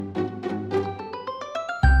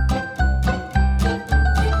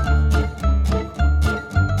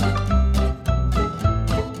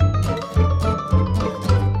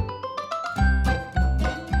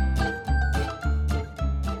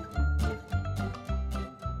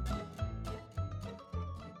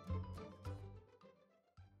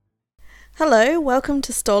Hello, welcome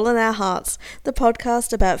to Stolen Our Hearts, the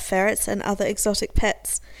podcast about ferrets and other exotic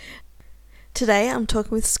pets. Today I'm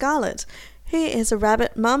talking with Scarlett, who is a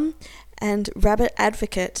rabbit mum and rabbit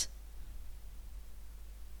advocate.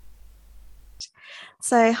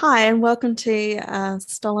 So, hi, and welcome to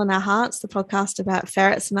Stolen Our Hearts, the podcast about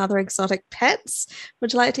ferrets and other exotic pets.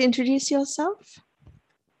 Would you like to introduce yourself?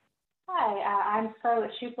 Hi, I'm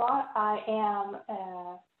Scarlett Shuplot. I am,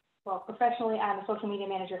 professionally, I'm a social media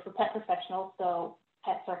manager for Pet Professionals, so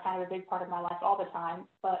pets are kind of a big part of my life all the time.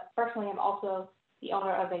 But personally, I'm also the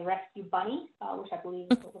owner of a rescue bunny, which I believe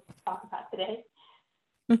is what we'll talk about today.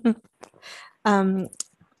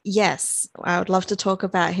 Yes, I would love to talk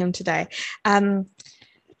about him today.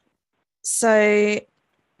 So,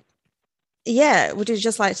 would you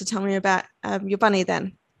just like to tell me about your bunny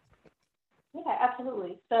then? Yeah,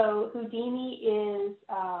 absolutely. So Houdini is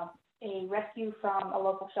a rescue from a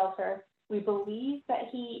local shelter. We believe that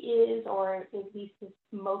he is, or at least is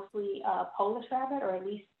mostly a Polish rabbit, or at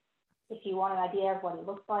least if you want an idea of what he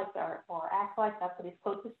looks like or acts like, that's what he's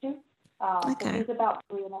closest to. So he's about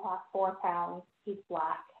 3.5, 4 pounds. He's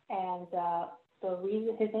black, and the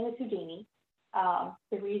reason his name is Houdini.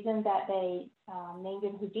 The reason that they named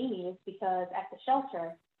him Houdini is because at the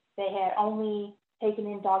shelter they had only taken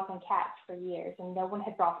in dogs and cats for years, and no one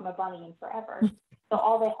had brought them a bunny in forever. So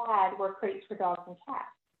all they had were crates for dogs and cats.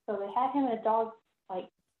 So they had him in a dog, like,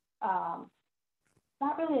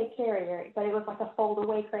 not really a carrier, but it was like a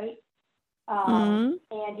fold-away crate. And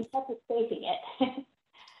he kept escaping it.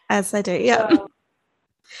 As they do, yeah.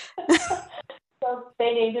 So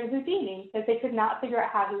they named him Houdini because they could not figure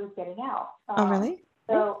out how he was getting out. Oh, really?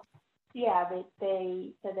 So, yeah,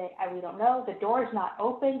 they said we don't know. The door is not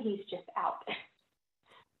open. He's just out.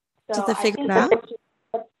 So Did they figure it I out? think there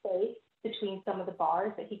was just space between some of the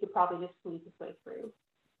bars that he could probably just squeeze his way through.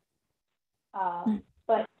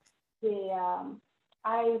 But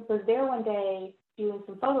I was there one day doing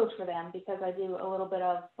some photos for them because I do a little bit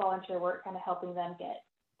of volunteer work, kind of helping them get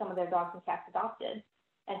some of their dogs and cats adopted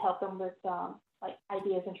and help them with like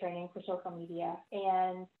ideas and training for social media.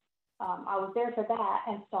 And I was there for that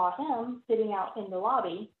and saw him sitting out in the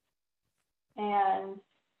lobby and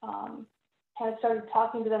kind of started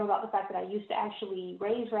talking to them about the fact that I used to actually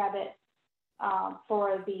raise rabbits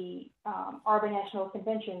for the ARBA National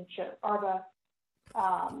Convention show. ARBA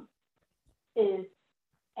is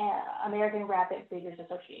American Rabbit Breeders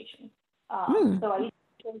Association. So I used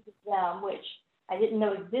to train them, which I didn't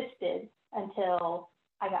know existed until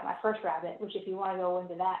I got my first rabbit, which if you want to go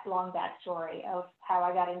into that long backstory of how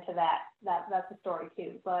I got into that's a story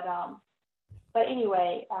too. But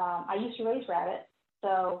anyway, I used to raise rabbits,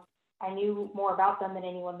 so I knew more about them than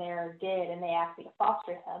anyone there did, and they asked me to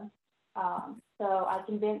foster him. So I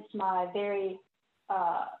convinced my very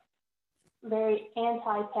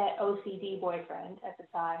anti-pet OCD boyfriend at the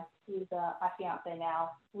time, who's my fiance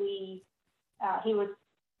now. He was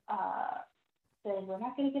saying, we're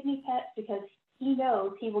not going to get any pets because he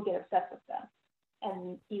knows he will get obsessed with them,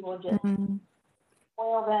 and he will just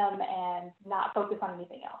spoil them and not focus on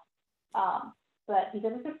anything else. But he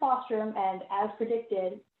said we could foster him, and as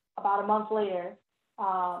predicted, about a month later,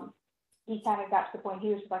 he kind of got to the point he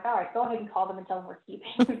was just like, all right, go ahead and call them and tell them we're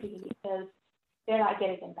keeping him because they're not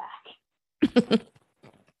getting him back.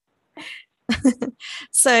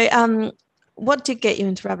 So, what did get you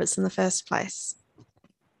into rabbits in the first place?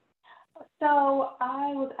 So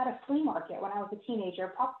I was at a flea market when I was a teenager,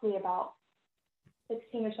 probably about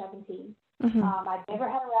 16 or 17. I'd never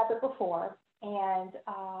had a rabbit before, and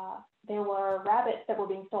there were rabbits that were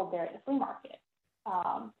being sold there at the flea market.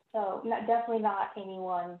 So definitely not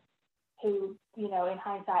anyone who, in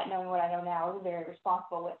hindsight, knowing what I know now, was very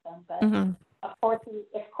responsible with them. But of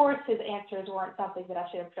course, his answers weren't something that I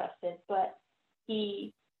should have trusted. But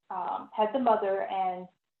he had the mother and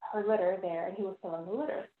her litter there, and he was filling the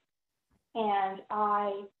litter. And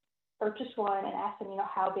I purchased one and asked him,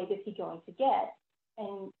 how big is he going to get?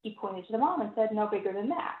 And he pointed to the mom and said, no bigger than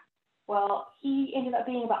that. Well, he ended up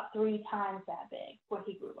being about 3 times that big when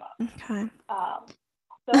he grew up. Okay.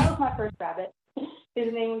 So that was my first rabbit.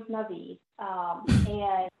 His name was Navid.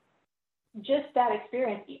 And just that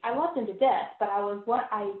experience, I loved him to death, but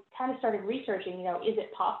I kind of started researching, is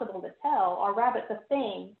it possible to tell, are rabbits a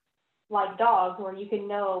thing like dogs where you can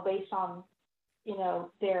know based on,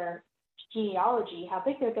 their genealogy, how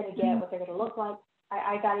big they're going to get, what they're going to look like.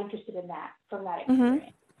 I got interested in that from that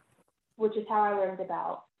experience, which is how I learned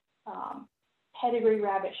about pedigree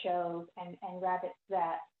rabbit shows and rabbits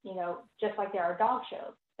that, just like there are dog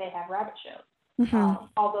shows, they have rabbit shows.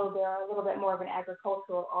 Although they're a little bit more of an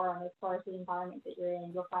agricultural arm as far as the environment that you're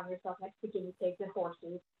in. You'll find yourself next to guinea pigs and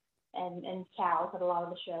horses and cows at a lot of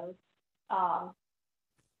the shows.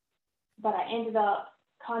 But I ended up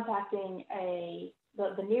contacting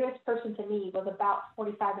the nearest person to me was about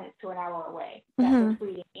 45 minutes to an hour away that was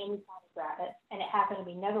breeding any kind of rabbit, and it happened to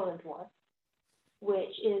be Netherland dwarf,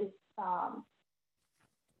 which is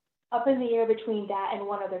up in the air between that and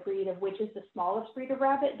one other breed of which is the smallest breed of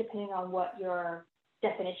rabbit, depending on what your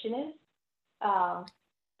definition is.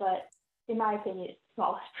 But in my opinion, it's the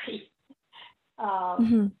smallest breed.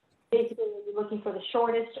 Basically, you're looking for the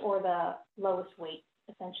shortest or the lowest weight,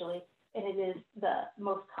 essentially. And it is the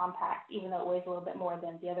most compact, even though it weighs a little bit more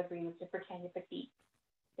than the other breed, which is Britannia petite.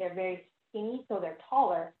 They're very skinny, so they're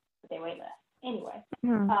taller, but they weigh less. Anyway,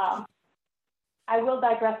 I will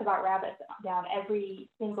digress about rabbits down every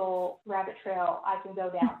single rabbit trail I can go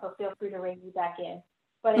down, so feel free to rein me back in.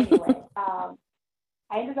 But anyway,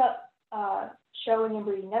 I ended up showing and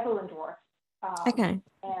breeding Netherland dwarfs. And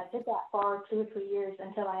I did that for 2 or 3 years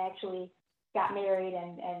until I actually got married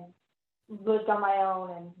and lived on my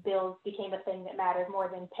own, and bills became a thing that mattered more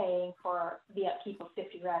than paying for the upkeep of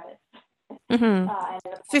 50 rabbits.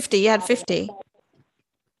 50, you had 50?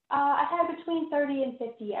 I had between 30 and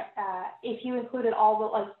 50 if you included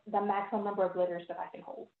all the maximum number of litters that I can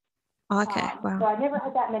hold. Okay, wow. So I never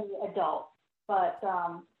had that many adults, but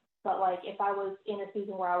like if I was in a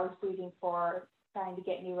season where I was breeding for trying to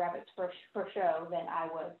get new rabbits for show, then I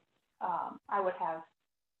would have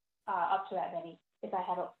up to that many if I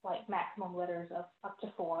had like maximum litters of up to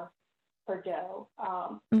 4 per doe.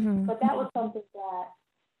 But that was something that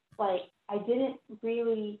like I didn't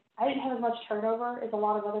have as much turnover as a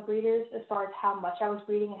lot of other breeders as far as how much I was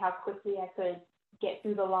breeding and how quickly I could get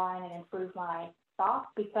through the line and improve my stock,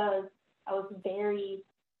 because I was very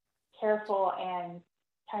careful and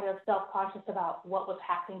kind of self-conscious about what was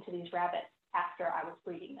happening to these rabbits after I was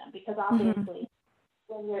breeding them, because obviously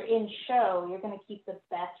when you're in show, you're going to keep the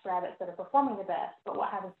best rabbits that are performing the best, but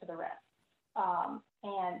what happens to the rest?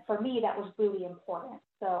 And for me, that was really important.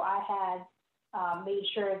 So I had made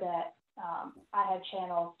sure that I had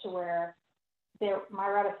channels to where my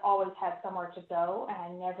rabbits always had somewhere to go, and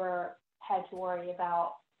I never had to worry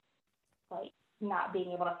about like not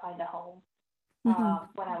being able to find a home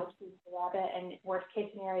when I was feeding the rabbit. And worst case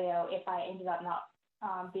scenario, if I ended up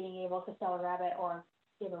not being able to sell a rabbit or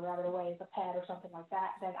give a rabbit away as a pet or something like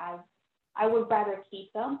that, then I would rather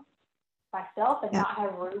keep them myself and not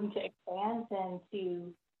have room to expand than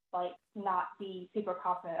to like not be super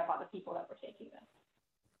confident about the people that were taking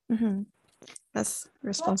them. That's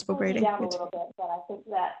responsible breeding. Down a little bit, but I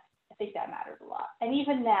think that matters a lot. And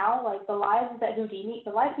even now, like the lives Houdini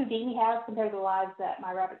has compared to the lives that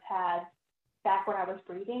my rabbits had back when I was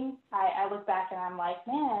breeding, I look back and I'm like,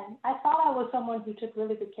 man, I thought I was someone who took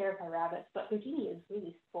really good care of my rabbits, but Houdini is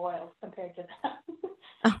really spoiled compared to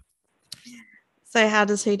them. So how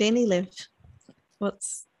does Houdini live?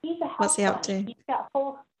 What's he up to?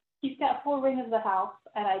 He's got full ring of the house,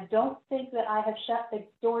 and I don't think that I have shut the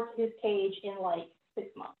door to his cage in like 6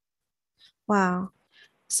 months. Wow.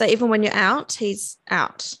 So even when you're out, he's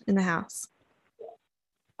out in the house?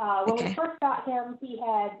 When we first got him, he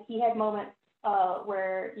had moments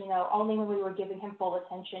where, only when we were giving him full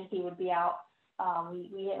attention, he would be out.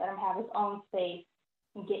 We let him have his own space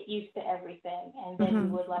and get used to everything, and then we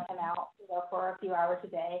would let him out, for a few hours a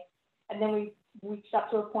day. And then we reached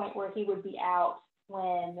up to a point where he would be out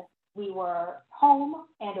when we were home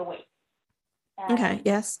and awake. And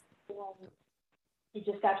yes. He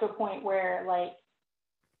just got to a point where, like,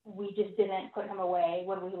 we just didn't put him away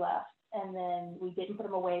when we left, and then we didn't put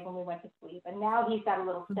him away when we went to sleep. And now he's got a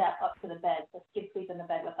little step up to the bed, so he can sleep in the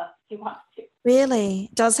bed with us if he wants to. Really?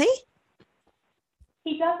 Does he?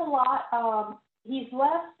 He does a lot. He's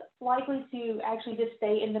less likely to actually just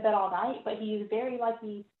stay in the bed all night, but he's very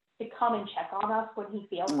likely to come and check on us when he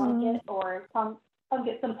feels like it, or come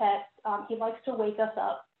get some pets. He likes to wake us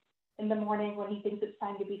up in the morning when he thinks it's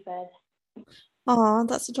time to be fed. Oh,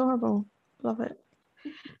 that's adorable. Love it.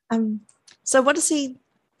 So what does he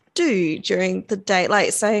do during the day?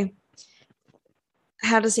 Like, so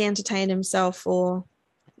how does he entertain himself, or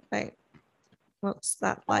like, what's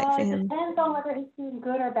that like for him? It depends on whether he's doing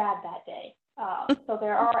good or bad that day. So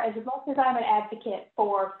there are, as much as I'm an advocate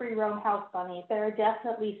for free roam house bunnies, there are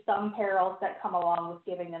definitely some perils that come along with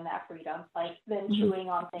giving them that freedom, like them chewing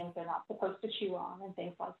on things they're not supposed to chew on and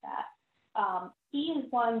things like that. He is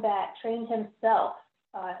one that trained himself.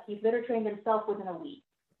 He's litter trained himself within a week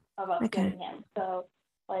of us getting him. So,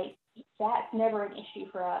 like, that's never an issue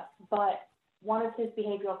for us. But one of his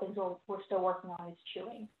behavioral things we're still working on is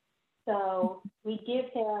chewing. So we give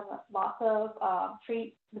him lots of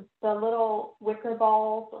treats, the little wicker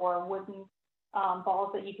balls or wooden balls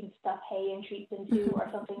that you can stuff hay and treats into, or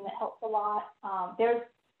something that helps a lot. There's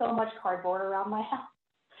so much cardboard around my house.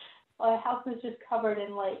 My house is just covered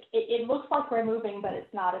in like, it looks like we're moving, but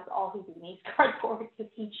it's not. It's all he needs cardboard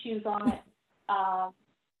because he chews on it.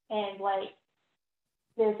 And like,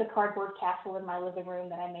 there's a cardboard castle in my living room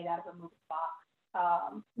that I made out of a moving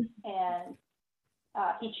box. And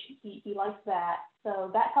he likes that. So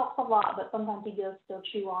that helps a lot, but sometimes he does still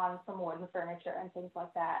chew on some wooden furniture and things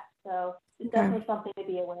like that. So it's definitely something to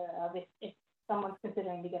be aware of if someone's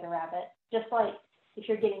considering to get a rabbit. Just like if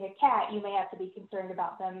you're getting a cat, you may have to be concerned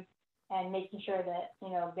about them and making sure that, you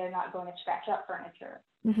know, they're not going to scratch up furniture,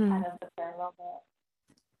 kind of the parallel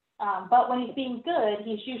there. But when he's being good,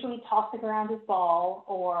 he's usually tossing around his ball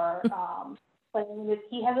or playing with,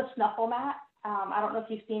 he has a snuffle mat. I don't know if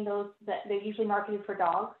you've seen those, that they're usually marketed for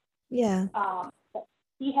dogs. Yeah. But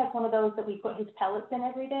he has one of those that we put his pellets in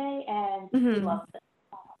every day, and he loves it.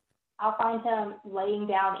 I'll find him laying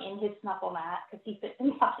down in his snuffle mat because he fits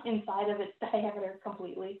inside of its diameter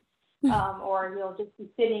completely. Or he'll just be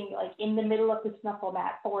sitting like in the middle of the snuffle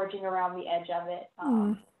mat, foraging around the edge of it.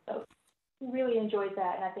 So he really enjoys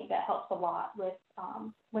that, and I think that helps a lot with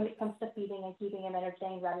when it comes to feeding and keeping him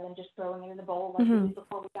entertained rather than just throwing it in the bowl like we did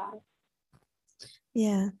before we got it.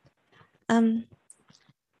 Yeah.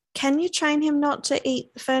 Can you train him not to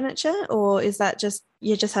eat the furniture, or is that just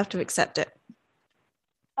you just have to accept it?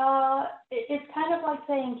 It's kind of like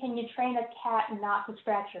saying, can you train a cat not to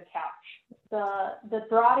scratch your couch? The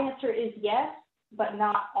broad answer is yes, but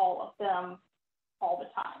not all of them all the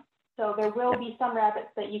time. So there will be some rabbits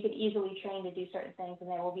that you could easily train to do certain things, and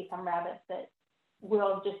there will be some rabbits that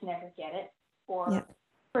will just never get it. Or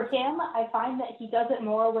for him, I find that he does it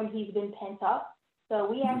more when he's been pent up. So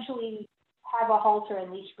we actually have a halter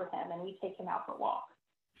and leash for him, and we take him out for walks.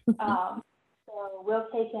 So we'll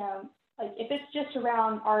take him, like if it's just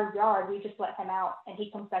around our yard, we just let him out and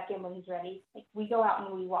he comes back in when he's ready. Like we go out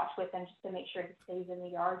and we watch with him just to make sure he stays in the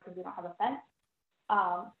yard because we don't have a fence.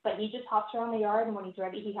 But he just hops around the yard, and when he's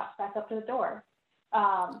ready, he hops back up to the door.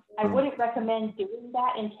 I wouldn't recommend doing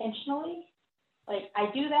that intentionally. Like I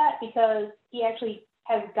do that because he actually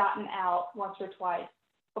has gotten out once or twice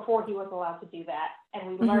before he was allowed to do that,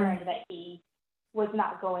 and we learned that he was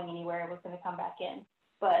not going anywhere, was going to come back in.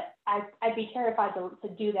 But I'd be terrified to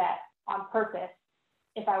do that on purpose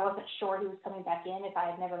if I wasn't sure he was coming back in, if I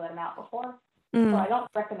had never let him out before. So I don't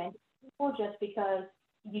recommend it to people just because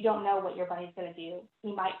you don't know what your bunny's going to do.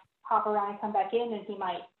 He might hop around and come back in, and he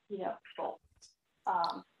might, you know, bolt.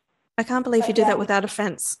 I can't believe you do that without a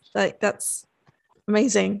fence. Like that's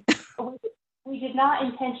amazing. We did not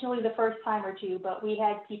intentionally the first time or two, but we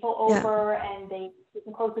had people over and they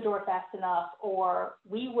didn't close the door fast enough, or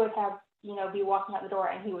we would have, you know, be walking out the door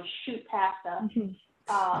and he would shoot past us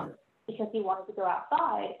because he wanted to go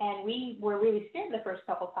outside. And we were really scared the first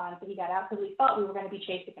couple times that he got out because we thought we were going to be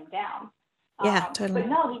chasing him down. Totally. But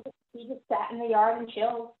no, he just sat in the yard and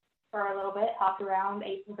chilled for a little bit, hopped around,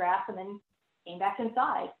 ate some grass, and then came back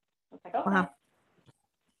inside. I was like, okay,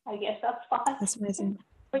 I guess that's fine. That's amazing.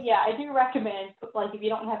 But yeah, I do recommend, like, if you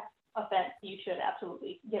don't have a fence, you should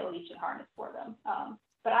absolutely get a leash and harness for them.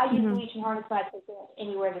 But I use the leash and harness when I take them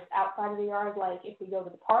anywhere that's outside of the yard, like if we go to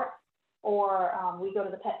the park or we go to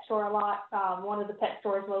the pet store a lot. One of the pet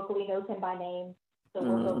stores locally knows him by name, so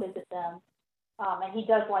we'll go visit them. And he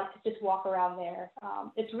does like to just walk around there.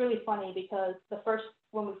 It's really funny because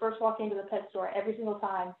when we first walk into the pet store, every single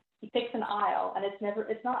time he picks an aisle, and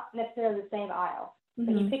it's not necessarily the same aisle.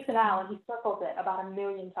 But he picks an aisle and he circles it about 1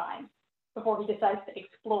 million times before he decides to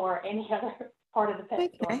explore any other part of the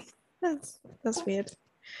pet store. That's weird.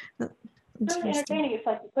 It's really entertaining. It's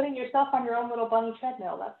like putting yourself on your own little bunny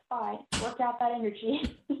treadmill. That's fine. Work out that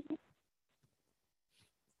energy.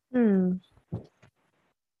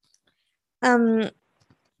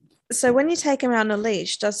 So when you take him out on a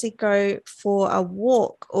leash, does he go for a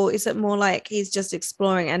walk, or is it more like he's just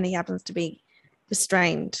exploring and he happens to be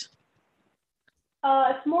restrained?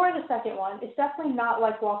 It's more the second one. It's definitely not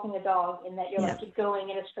like walking a dog in that you're like going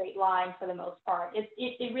in a straight line for the most part.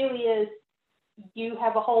 It really is, you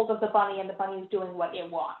have a hold of the bunny and the bunny is doing what it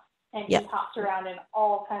wants. And he hops around in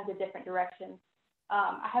all kinds of different directions.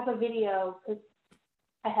 I have a video, because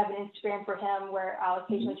I have an Instagram for him where I'll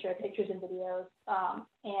occasionally share pictures and videos.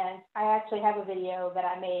 And I actually have a video that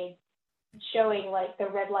I made showing like the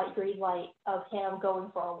red light, green light of him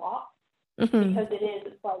going for a walk. Because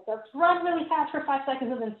it's like, let's run really fast for 5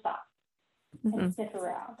 seconds and then stop and sniff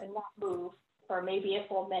around and not move for maybe a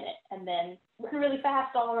full minute, and then run really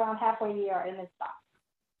fast all around halfway the yard and then stop.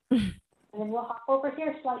 And then we'll hop over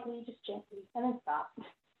here slightly, just gently, and then stop.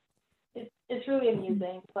 It's really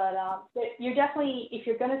amusing, but you're definitely, if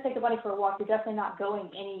you're going to take a bunny for a walk, you're definitely not going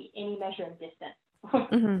any measure of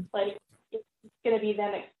distance. Like going to be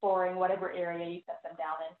them exploring whatever area you set them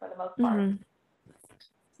down in for the most part. Mm-hmm.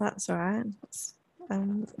 That's all right. It's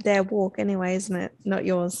their walk anyway, isn't it? Not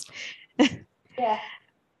yours. Yeah,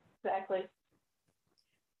 exactly.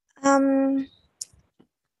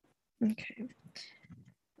 Okay. I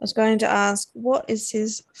was going to ask, what is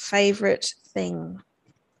his favorite thing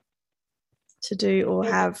to do or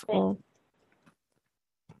have? Or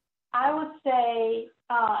I would say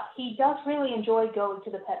he does really enjoy going to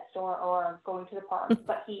the pet store or going to the park,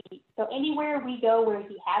 but so anywhere we go where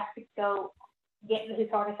he has to go get his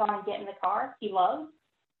harness on and get in the car, he loves.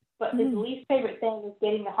 But his least favorite thing is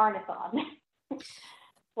getting the harness on.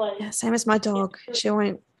 Like, yeah, same as my dog. She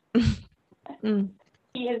won't.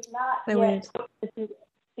 He has not yet put the two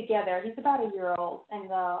together. He's about a year old, and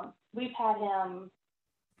we've had him.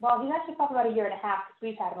 Well, he's actually probably about a year and a half because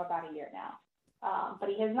we've had him about a year now. But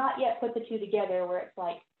he has not yet put the two together where it's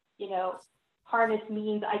like, harness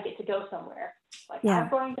means I get to go somewhere. Like, I'm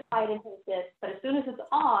going to hide and take this, but as soon as it's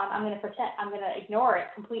on, I'm going to pretend, I'm going to ignore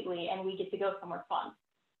it completely, and we get to go somewhere fun.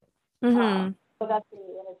 So that's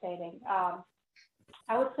really entertaining.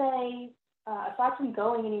 I would say, aside from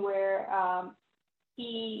going anywhere,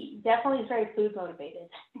 he definitely is very food motivated.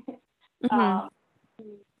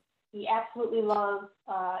 He absolutely loves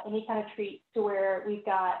any kind of treat, to where we've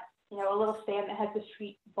got, a little stand that has this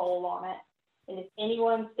treat bowl on it. And if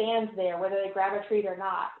anyone stands there, whether they grab a treat or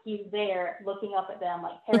not, he's there looking up at them,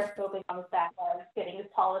 like periscoping on his back legs, getting as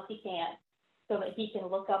tall as he can, so that he can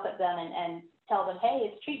look up at them and tell them, hey,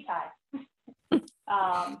 it's treat time.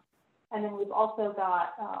 And then we've also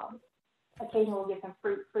got, occasionally we'll give him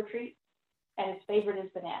fruit for treats, and his favorite is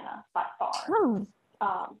banana by far.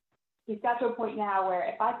 He's got to a point now where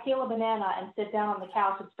if I peel a banana and sit down on the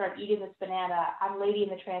couch and start eating this banana, I'm Lady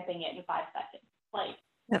and the Tramping it in 5 seconds. Like,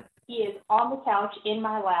 he is on the couch in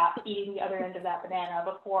my lap eating the other end of that banana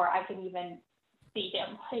before I can even see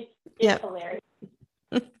him. Like, it's hilarious.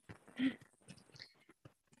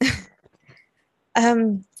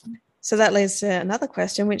 So that leads to another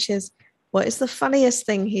question, which is, what is the funniest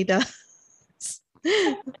thing he does?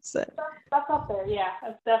 That's up there. Yeah,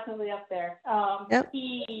 that's definitely up there.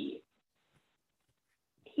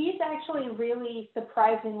 He's actually really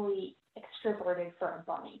surprisingly extroverted for a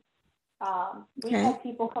bunny. We've had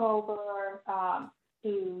people come over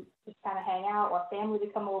to just kind of hang out, or family to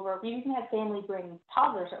come over. We even had family bring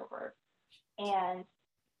toddlers over, and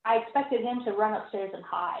I expected him to run upstairs and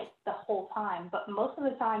hide the whole time, but most of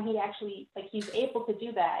the time he actually, he's able to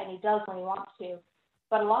do that, and he does when he wants to.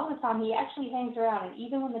 But a lot of the time he actually hangs around, and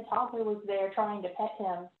even when the toddler was there trying to pet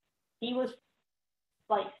him, he was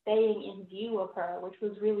staying in view of her, which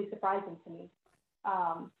was really surprising to me.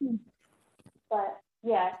 But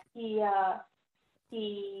yeah, he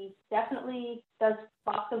definitely does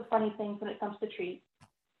lots of funny things when it comes to treats.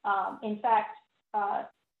 In fact,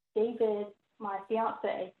 David, my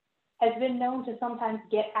fiance, has been known to sometimes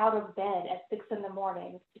get out of bed at 6 a.m.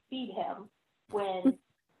 to feed him when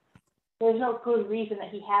there's no good reason that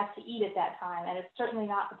he has to eat at that time, and it's certainly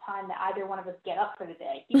not the time that either one of us get up for the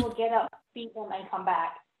day. He will get up, feed him, and come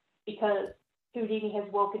back because Houdini has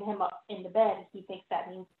woken him up in the bed. He thinks that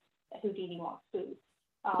means that Houdini wants food.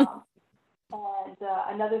 And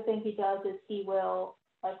another thing he does is he will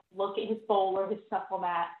look at his bowl or his snuffle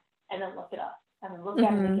mat and then look at us, and then look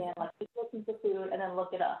at it again, he's looking for food, and then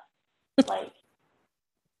look at us.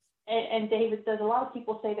 And David says a lot of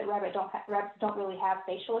people say that rabbits don't really have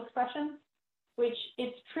facial expressions, which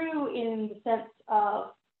it's true in the sense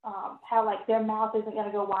of how their mouth isn't going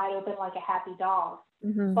to go wide open like a happy dog.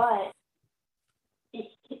 But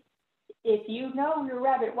if you know your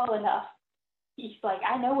rabbit well enough, he's like,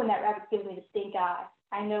 I know when that rabbit's giving me the stink eye.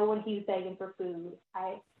 I know when he's begging for food.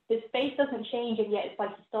 His face doesn't change, and yet it's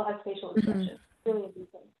like he still has facial expressions. It's really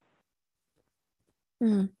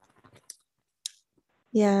amazing.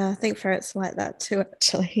 Yeah, I think ferrets are like that too,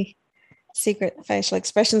 actually. Secret facial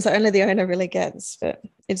expressions that only the owner really gets, but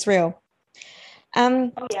it's real.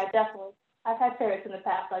 Oh yeah, definitely. I've had ferrets in the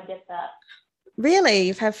past, so I get that. Really?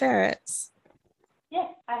 You've had ferrets?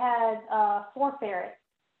 Yes, I had 4 ferrets,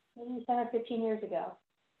 maybe 10 or 15 years ago.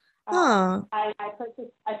 I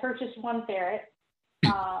purchased one ferret.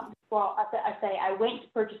 I went to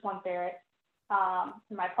purchase one ferret.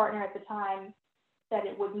 My partner at the time said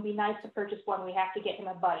it wouldn't be nice to purchase one. We have to get him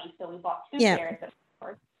a buddy, so we bought 2 ferrets at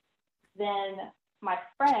first. Then my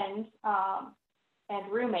friend and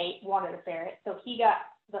roommate wanted a ferret, so he got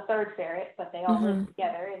the 3rd ferret, but they all lived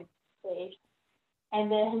together in stage. And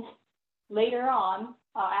then later on,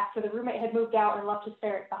 after the roommate had moved out and left his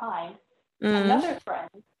ferret behind, another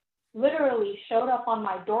friend literally showed up on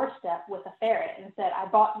my doorstep with a ferret and said, I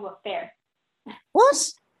bought you a ferret.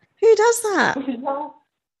 What? Who does that? With no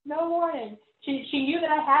warning. She knew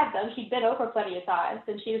that I had them. She'd been over plenty of times,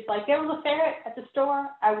 and she was like, "There was a ferret at the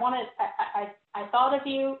store. I wanted. I thought of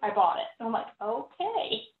you. I bought it." And I'm like,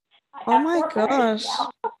 "Okay, I Oh have my 4 ferrets gosh.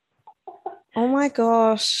 now." Oh my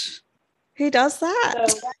gosh. Who does that? So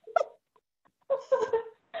it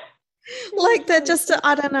was Like they're really just,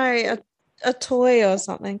 I don't know, a toy or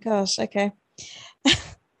something. Gosh, okay.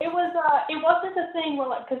 it wasn't a thing where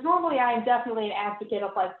like, because normally I am definitely an advocate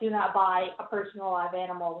of like, do not buy a personal live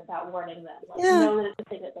animal without warning them. Like, Yeah. know that it's the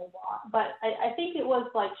thing that they want. But I think it was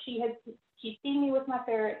like she'd seen me with my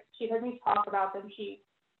ferret. She'd heard me talk about them.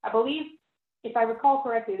 I believe, if I recall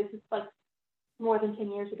correctly, this is like more than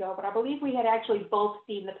 10 years ago, but I believe we had actually both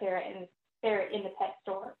seen the ferret in the pet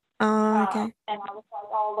store. Oh, okay. And I was like,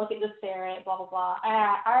 oh, look at this ferret, blah, blah, blah.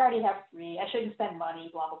 I already have 3. I shouldn't spend money,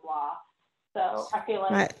 blah, blah, blah. So I feel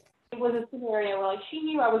like Right. it was a scenario where like she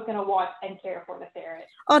knew I was going to watch and care for the ferret.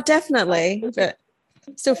 Oh, definitely, but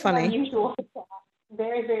still funny. Unusual.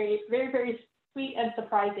 Very, very, very, very sweet and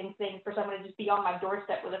surprising thing for someone to just be on my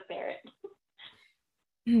doorstep with a ferret.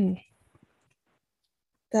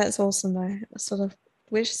 That's awesome, though. I sort of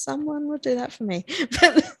wish someone would do that for me.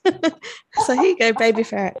 So here you go, baby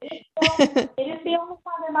ferret. It is the only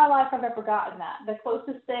time in my life I've ever gotten that. The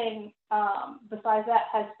closest thing besides that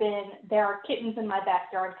has been, there are kittens in my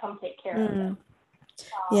backyard, come take care of them.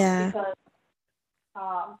 Yeah. Because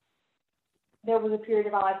there was a period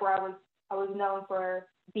of my life where I was known for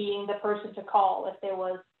being the person to call if there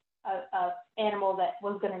was a animal that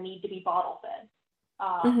was going to need to be bottle fed.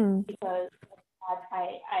 Because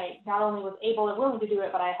I not only was able and willing to do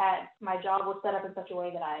it, but my job was set up in such a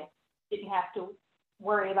way that I didn't have to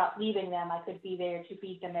worry about leaving them. I could be there to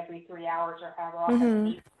feed them every 3 hours or however often I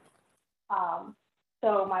need.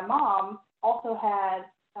 So my mom also had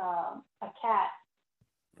a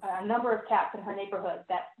number of cats in her neighborhood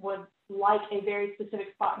that would like a very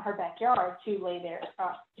specific spot in her backyard to lay their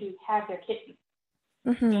to have their kittens.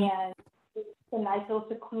 And it's a nice little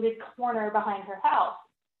secluded corner behind her house.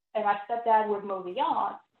 And my stepdad would mow the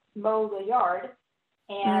yard,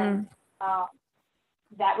 and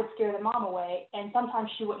that would scare the mom away. And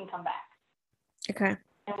sometimes she wouldn't come back. Okay.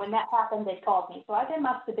 And when that happened, they called me. So there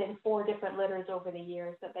must have been 4 different litters over the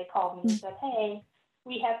years that they called me and said, "Hey,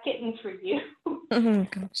 we have kittens for you."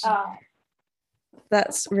 Gosh.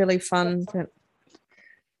 That's really fun.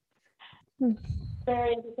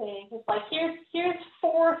 Very entertaining. It's like, here's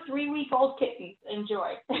 4 3-week-old kittens.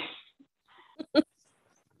 Enjoy.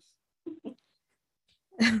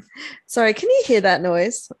 Sorry, can you hear that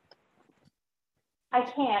noise? I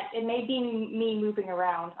can't. It may be me moving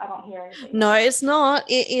around. I don't hear anything. No, it's not.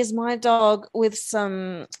 It is my dog with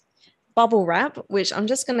some bubble wrap, which I'm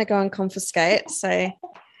just going to go and confiscate. So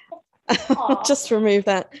I'll just remove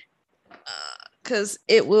that because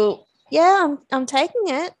it will. Yeah, I'm taking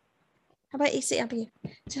it. How about you sit up here?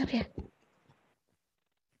 Sit up here.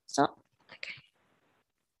 Stop. Okay.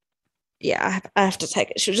 Yeah, I have to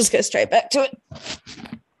take it. She'll just go straight back to it.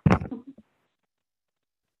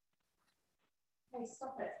 Hey,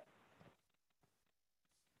 stop it.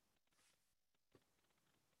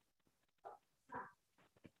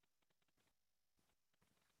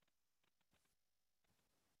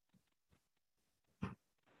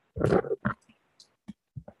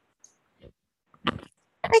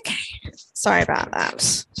 Okay. Sorry about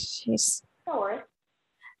that. No worries.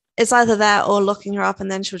 It's either that or looking her up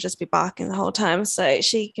and then she'll just be barking the whole time. So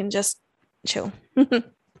she can just chill.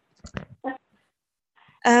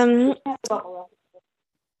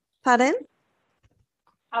 Pardon?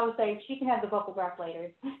 I would say she can have the bubble wrap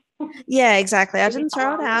later. Yeah, exactly. I didn't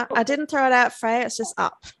throw it out. Freya. It's just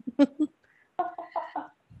up.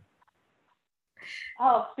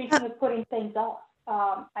 Oh, speaking of putting things up,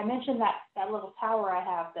 I mentioned that little tower I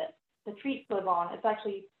have that the treats live on. It's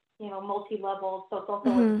actually, multi-level, so it's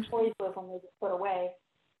also where the toys live when they get put away.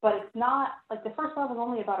 But it's not, like, the first level is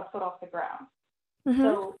only about a foot off the ground.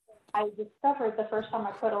 So I discovered the first time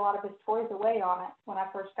I put a lot of his toys away on it, when I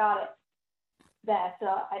first got it, that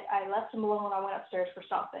I left him alone when I went upstairs for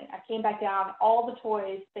something. I came back down, all the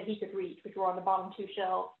toys that he could reach, which were on the bottom 2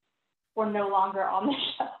 shelves, were no longer on the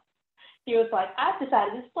shelf. He was like, "I've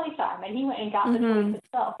decided it's playtime," and he went and got the toys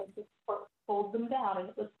himself and just pulled them down, and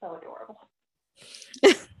it was so adorable.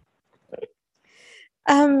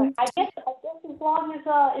 I guess as long as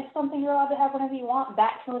it's something you're allowed to have whenever you want,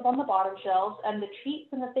 that can live on the bottom shelves, and the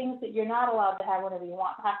treats and the things that you're not allowed to have whenever you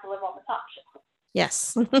want have to live on the top shelf.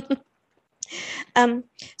 Yes.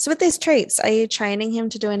 So with these treats, are you training him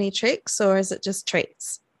to do any tricks, or is it just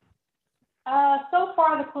treats? So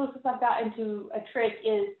far, the closest I've gotten to a trick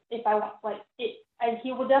is if I want, and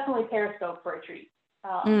he will definitely periscope for a treat.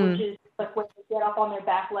 which is like when they get up on their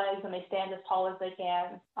back legs and they stand as tall as they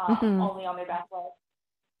can, only on their back legs.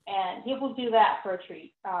 And he will do that for a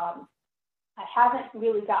treat. I haven't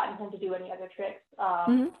really gotten him to do any other tricks.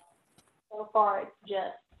 So far, it's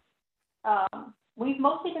just, we've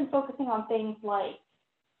mostly been focusing on things like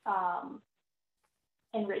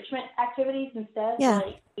enrichment activities instead. Yeah.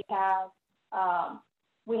 Like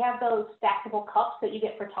we have those stackable cups that you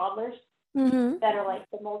get for toddlers that are like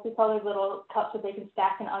the multicolored little cups that they can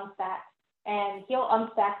stack and unstack. And he'll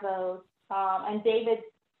unstack those. And David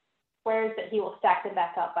swears that he will stack them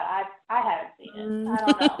back up, but I haven't seen it.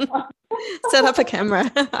 I don't know. Set up a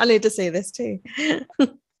camera. I need to see this too. Yeah,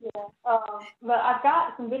 but I've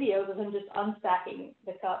got some videos of him just unstacking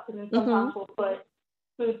the cups, and then sometimes we'll put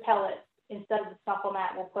food pellets instead of the snuffle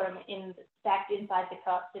mat. We'll put them stacked inside the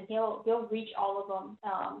cups, and he'll reach all of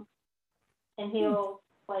them, and he'll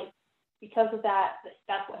because of that.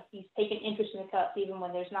 That's what he's taken interest in the cups, even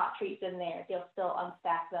when there's not treats in there. He'll still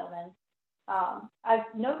unstack them, and I've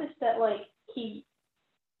noticed that he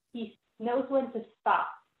knows when to stop,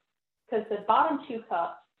 because the bottom two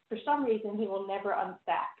cups, for some reason, he will never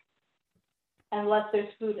unstack unless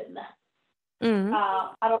there's food in them.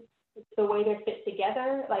 I don't know if it's the way they're fit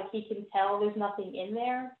together. He can tell there's nothing in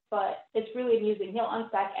there, but it's really amusing. He'll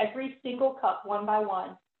unstack every single cup one by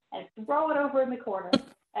one and throw it over in the corner,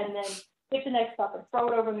 and then pick the next cup and throw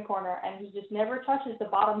it over in the corner, and he just never touches the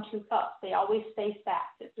bottom two cups. They always stay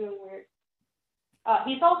stacked. It's really weird.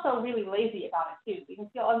 He's also really lazy about it too, because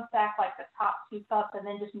he'll unstack the top two cups and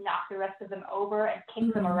then just knock the rest of them over and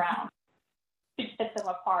kick them around to get them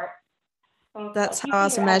apart. That's how I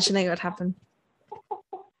was imagining it would happen.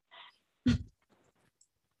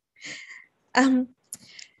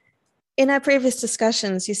 In our previous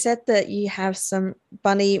discussions, you said that you have some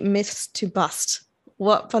bunny myths to bust.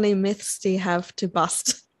 What bunny myths do you have to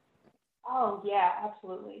bust? Oh, yeah,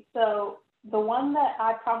 absolutely. So the one that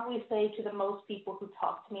I probably say to the most people who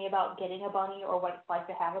talk to me about getting a bunny or what it's like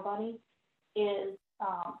to have a bunny is,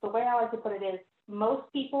 the way I like to put it is,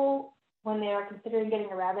 most people, when they're considering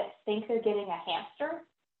getting a rabbit, think they're getting a hamster.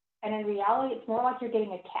 And in reality, it's more like you're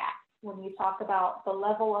getting a cat when you talk about the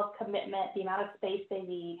level of commitment, the amount of space they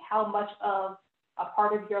need, how much of a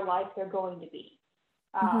part of your life they're going to be,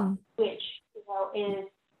 which is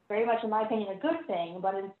very much, in my opinion, a good thing,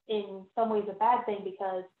 but in some ways a bad thing,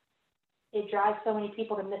 because it drives so many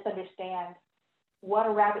people to misunderstand what a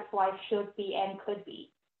rabbit's life should be and could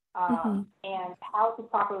be, and how to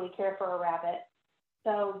properly care for a rabbit.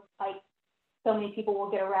 So, so many people will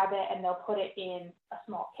get a rabbit and they'll put it in a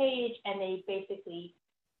small cage, and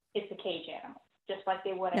it's a cage animal, just like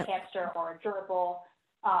they would a hamster or a gerbil.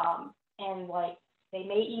 And they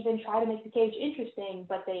may even try to make the cage interesting,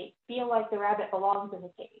 but they feel like the rabbit belongs in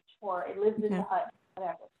the cage, or it lives in the hut,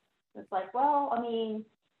 whatever. It's well, I mean,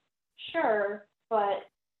 sure, but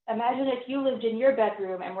imagine if you lived in your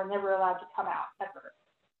bedroom and were never allowed to come out ever.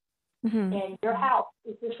 And your house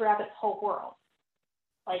is this rabbit's whole world.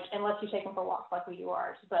 Unless you take them for walks like we do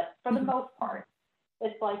ours. But for the most part,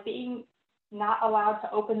 it's being not allowed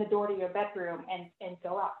to open the door to your bedroom and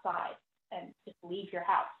go outside and just leave your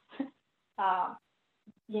house.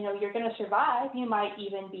 You're going to survive. You might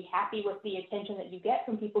even be happy with the attention that you get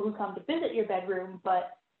from people who come to visit your bedroom,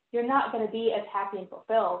 but you're not going to be as happy and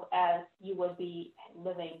fulfilled as you would be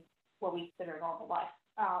living what we consider a normal life.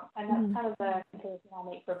 And that's kind of the comparison I'll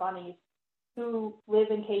make for bunnies who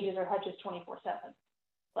live in cages or hutches 24/7.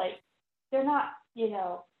 They're not,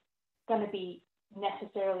 going to be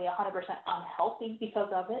necessarily 100% unhealthy because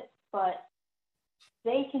of it, but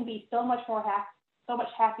they can be so much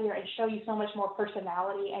happier and show you so much more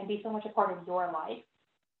personality and be so much a part of your life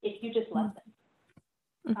if you just let them.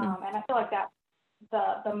 And I feel like that's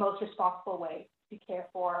the most responsible way to care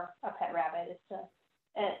for a pet rabbit, is to,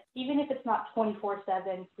 even if it's not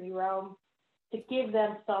 24/7 free roam, to give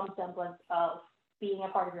them some semblance of being a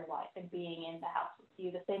part of your life and being in the house with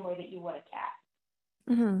you the same way that you would a cat.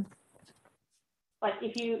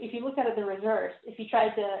 If you look at it the reverse, if you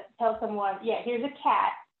tried to tell someone, here's a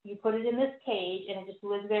cat, you put it in this cage and it just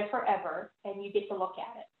lives there forever and you get to look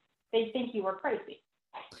at it, they'd think you were crazy.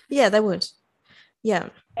 Yeah, they would. Yeah.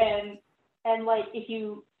 And if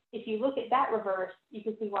you look at that reverse, you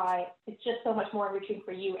can see why it's just so much more enriching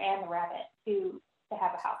for you and the rabbit to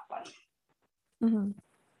have a house bunny.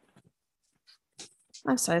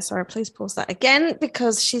 I'm so sorry. Please pause that again,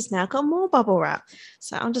 because she's now got more bubble wrap.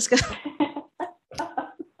 So I'm just going to...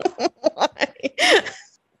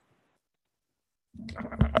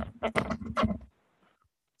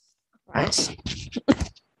 Right.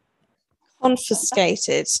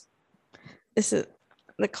 Confiscated. This is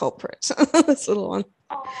the culprit. This little one.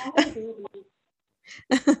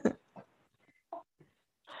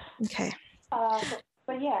 Okay.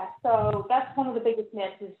 But yeah, so that's one of the biggest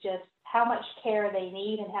myths is just how much care they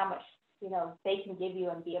need and how much, they can give you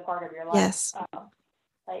and be a part of your life. Yes.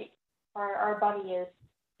 Like our bunny is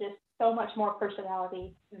just so much more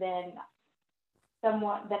personality than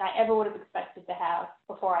I ever would have expected to have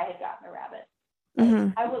before I had gotten a rabbit.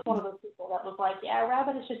 Like, I was one of those people that was like, yeah, a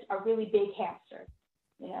rabbit is just a really big hamster.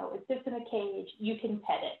 It sits in a cage. You can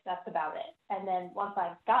pet it. That's about it. And then once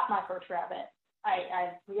I got my first rabbit,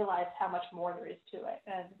 I realized how much more there is to it.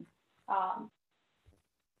 And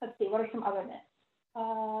let's see, what are some other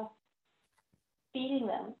myths? Feeding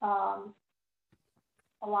them.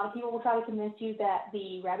 A lot of people will try to convince you that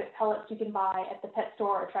the rabbit pellets you can buy at the pet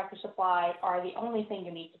store or Tractor Supply are the only thing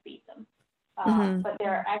you need to feed them. But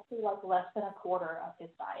they're actually like less than a quarter of his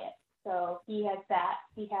diet. So he has that.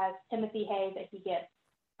 He has Timothy hay that he gets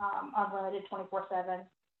unlimited 24/7,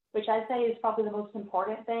 which I'd say is probably the most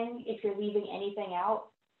important thing. If you're leaving anything out,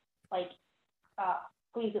 like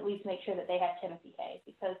please at least make sure that they have Timothy hay,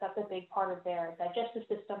 because that's a big part of their digestive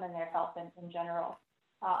system and their health in general.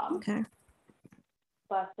 Okay.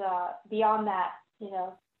 But beyond that,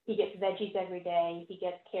 he gets veggies every day. He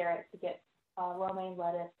gets carrots. He gets romaine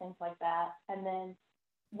lettuce, things like that. And then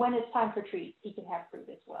when it's time for treats, he can have fruit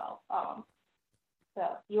as well.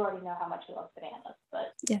 So you already know how much he loves bananas,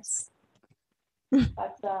 but yes.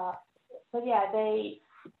 But yeah, they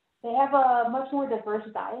have a much more diverse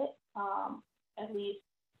diet. At least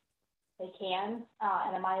they can,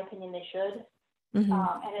 and in my opinion, they should.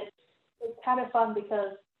 And it's kind of fun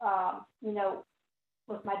because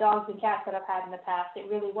with my dogs and cats that I've had in the past, it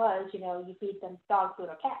really was, you feed them dog food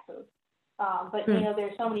or cat food. But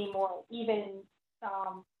there's so many more even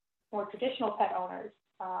more traditional pet owners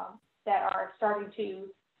that are starting to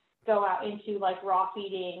go out into like raw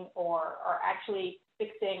feeding or actually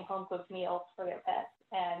fixing home cooked meals for their pets.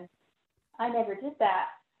 And I never did that,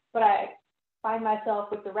 but I find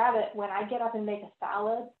myself with the rabbit, when I get up and make a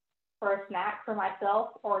salad for a snack for myself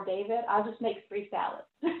or David, I'll just make 3 salads.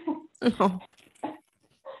 Oh.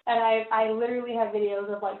 And I literally have videos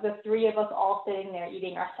of like the 3 of us all sitting there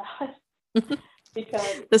eating our salad.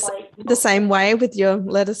 Because the same way with your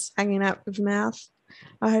lettuce hanging out of your mouth,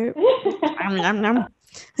 I hope. Nom, nom.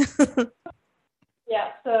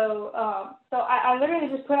 Yeah, so I literally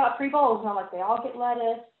just put out 3 bowls, and I'm like, they all get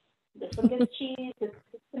lettuce. This one gets cheese. This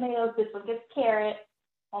gets tomatoes. This one gets carrot.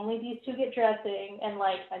 Only these 2 get dressing, and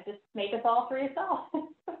like I just make us all 3 a salad.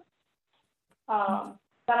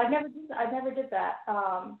 But I never did that.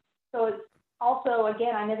 So it's also,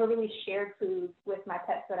 again, I never really shared food with my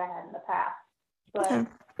pets that I had in the past. But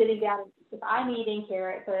sitting down, if I'm eating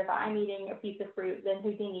carrots or if I'm eating a piece of fruit, then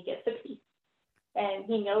Houdini gets a piece. And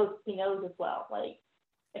he knows as well. Like,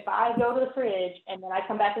 if I go to the fridge and then I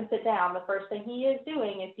come back and sit down, the first thing he is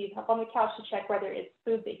doing is he's up on the couch to check whether it's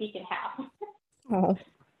food that he can have. Oh.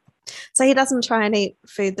 So he doesn't try and eat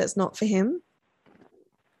food that's not for him?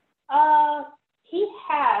 He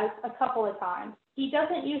has a couple of times. He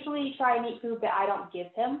doesn't usually try and eat food that I don't give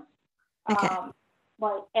him. Okay.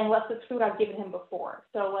 Like, unless it's food I've given him before.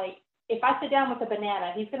 So, like, if I sit down with a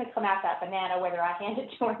banana, he's going to come at that banana whether I hand it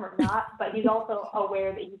to him or not, but he's also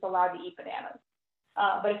aware that he's allowed to eat bananas.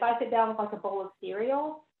 But if I sit down with, like, a bowl of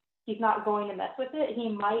cereal, he's not going to mess with it. He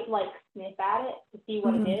might, like, sniff at it to see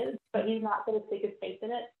what it is, but he's not going to stick his face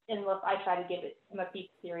in it unless I try to give him a piece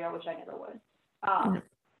of cereal, which I never would.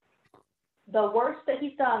 The worst that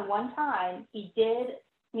he's done one time, he did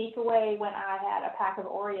sneak away when I had a pack of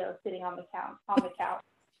Oreos sitting on the couch,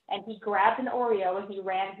 and he grabbed an Oreo and he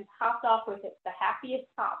hopped off with it, the happiest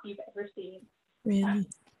hop you've ever seen. Really?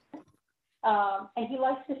 And he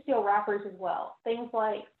likes to steal wrappers as well. Things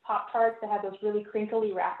like Pop-Tarts that have those really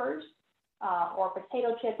crinkly wrappers, or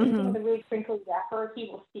potato chips, anything with a really crinkly wrapper, he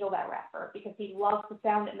will steal that wrapper because he loves the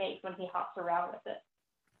sound it makes when he hops around with it.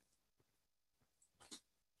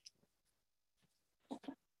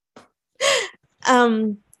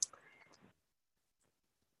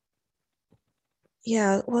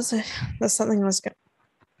 Yeah, was it? There's something I was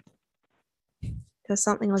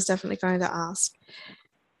definitely going to ask.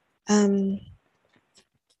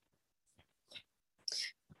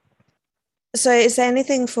 So is there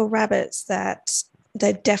anything for rabbits that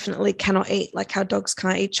they definitely cannot eat, like how dogs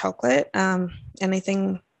can't eat chocolate?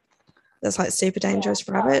 Anything that's like super dangerous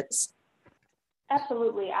for rabbits?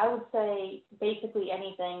 Absolutely. I would say basically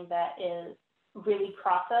anything that is really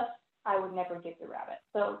processed, I would never give the rabbit.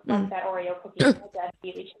 So like that Oreo cookie, my dad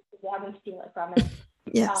really chases down and steal it from it.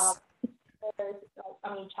 Yes.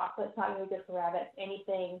 Chocolate's not really good for rabbits.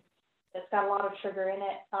 Anything that's got a lot of sugar in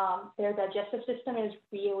it, their digestive system is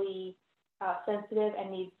really sensitive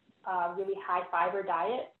and needs really high fiber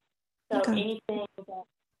diet. So anything that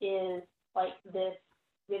is like this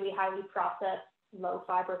really highly processed, low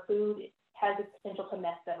fiber food has the potential to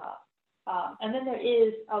mess them up. And then there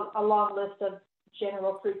is a long list of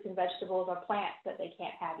general fruits and vegetables or plants that they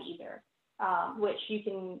can't have either, which you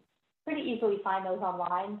can pretty easily find those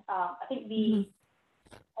online. I think the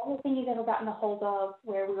only thing he's ever gotten a hold of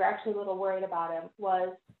where we were actually a little worried about him was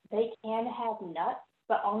they can have nuts,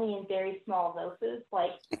 but only in very small doses.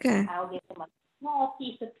 Like, I'll give them a small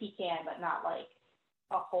piece of pecan, but not like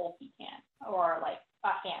a whole pecan or like a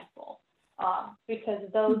handful, because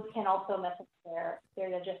those can also mess up their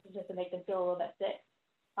digestion just to make them feel a little bit sick.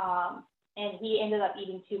 And he ended up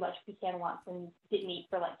eating too much pecan once and didn't eat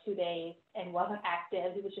for like 2 days and wasn't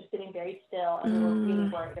active. He was just sitting very still, and we were really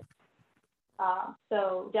worried.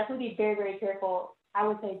 So definitely be very, very careful. I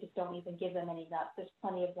would say just don't even give them any nuts. There's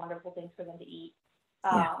plenty of wonderful things for them to eat.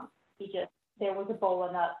 There was a bowl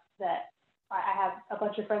of nuts that I had a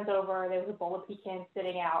bunch of friends over. There was a bowl of pecans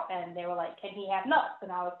sitting out, and they were like, "Can he have nuts?"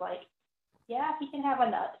 And I was like, "Yeah, he can have a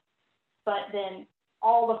nut." But then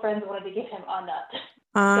all the friends wanted to give him a nut.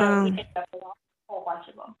 So he ended up with a whole bunch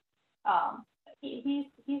of them.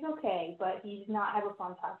 He's okay, but he's not having a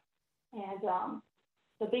fun time. And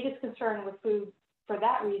the biggest concern with food for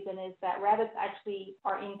that reason is that rabbits actually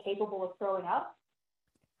are incapable of throwing up.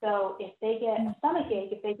 So if they get a stomach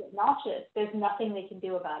ache, if they get nauseous, there's nothing they can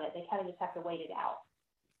do about it. They kind of just have to wait it out.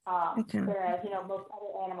 Whereas, most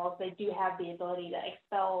other animals, they do have the ability to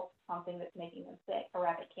expel something that's making them sick. A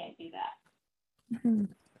rabbit can't do that.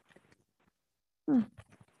 So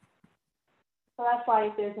that's why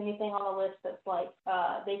if there's anything on the list that's like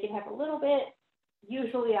they can have a little bit,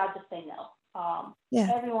 usually I'll just say no.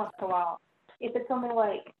 Every once in a while, if it's something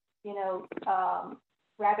like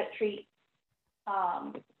rabbit treats,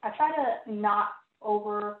 I try to not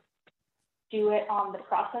overdo it on the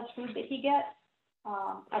processed food that he gets.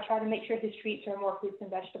 I try to make sure his treats are more fruits and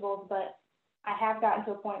vegetables, but I have gotten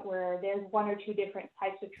to a point where there's 1 or 2 different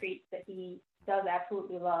types of treats that he does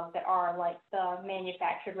absolutely love that are like the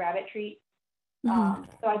manufactured rabbit treats.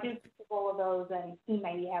 So I do keep a bowl of those, and he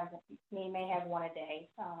may have one a day.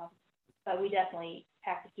 But we definitely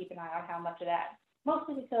have to keep an eye on how much of that,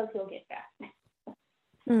 mostly because he'll get fat.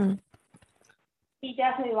 He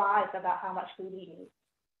definitely lies about how much food he needs.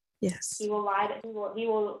 Yes. He will lie that he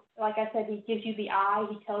will, like I said, he gives you the eye.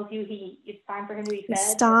 He tells you it's time for him to be fed.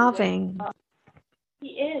 He's starving. He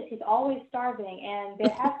is. He's always starving. And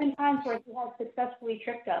there have been times where he has successfully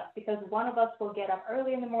tricked us, because one of us will get up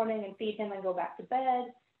early in the morning and feed him and go back to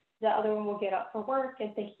bed. The other one will get up for work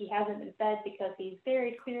and think he hasn't been fed because he's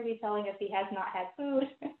very clearly telling us he has not had food.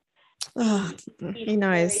 He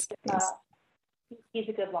knows. He's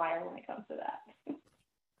a good liar when it comes to that.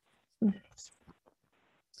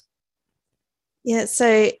 Yeah, so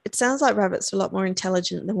it sounds like rabbits are a lot more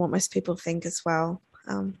intelligent than what most people think as well.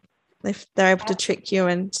 They're able to trick you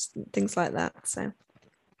and things like that. So.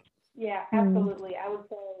 Yeah, absolutely. I would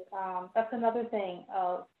say that's another thing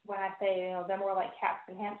when I say they're more like cats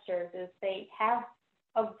and hamsters, is they have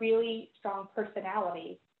a really strong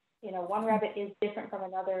personality. One rabbit is different from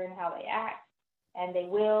another in how they act, and they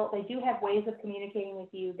do have ways of communicating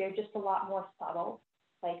with you. They're just a lot more subtle.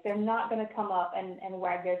 Like, they're not going to come up and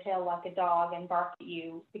wag their tail like a dog and bark at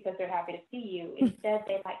you because they're happy to see you. Instead,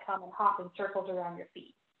 they might come and hop in circles around your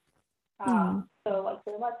feet. So like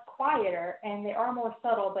they're much quieter and they are more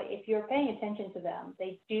subtle, but if you're paying attention to them,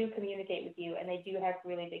 they do communicate with you and they do have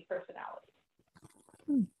really big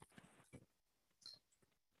personalities.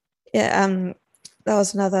 Yeah, that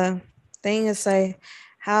was another thing, is so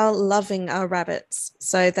how loving are rabbits?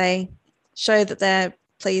 So they show that they're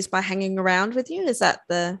pleased by hanging around with you. Is that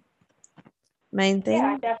the main thing?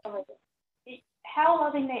 Yeah, definitely. How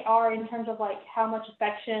loving they are in terms of like how much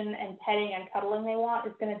affection and petting and cuddling they want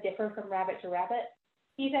is going to differ from rabbit to rabbit.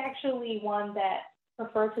 He's actually one that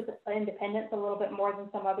prefers his independence a little bit more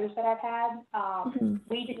than some others that I've had.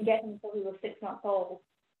 We didn't get him until he was 6 months old.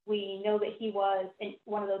 We know that he was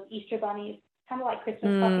one of those Easter bunnies, kind of like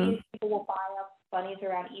Christmas puppies. People will buy up bunnies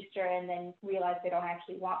around Easter and then realize they don't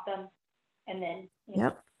actually want them, and then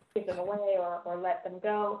give them away or let them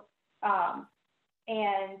go.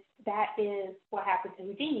 And that is what happened to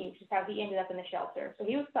Houdini, which is how he ended up in the shelter. So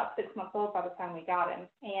he was about 6 months old by the time we got him.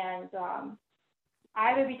 And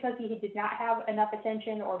either because he did not have enough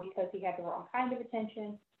attention or because he had the wrong kind of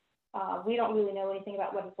attention, we don't really know anything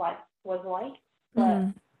about what his life was like.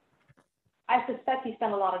 But I suspect he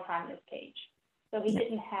spent a lot of time in his cage. So he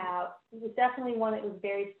was definitely one that was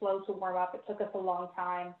very slow to warm up. It took us a long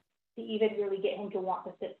time to even really get him to want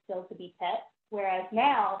to sit still to be pet. Whereas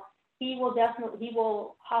now, he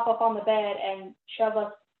will hop up on the bed and shove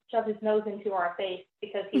shove his nose into our face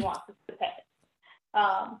because he wants us to pet it.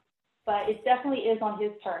 But it definitely is on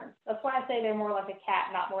his terms. That's why I say they're more like a cat,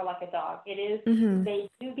 not more like a dog. It is, they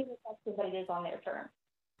do get affected, but it is on their terms.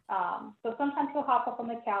 So sometimes he'll hop up on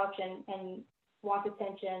the couch and want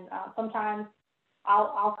attention. Sometimes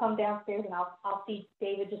I'll come downstairs and I'll see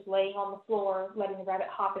David just laying on the floor, letting the rabbit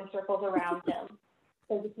hop in circles around him.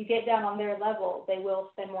 Because if you get down on their level, they will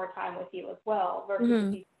spend more time with you as well,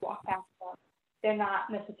 versus if you walk past them. They're not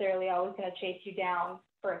necessarily always going to chase you down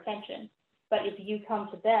for attention. But if you come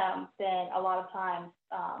to them, then a lot of times,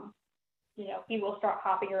 he will start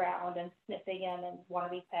hopping around and sniffing him and want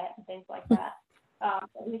to be pet and things like that.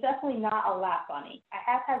 He's definitely not a lap bunny. I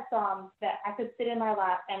have had some that I could sit in my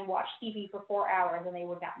lap and watch TV for 4 hours and they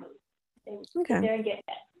would not move. They would sit there and get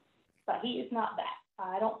pet. But he is not that.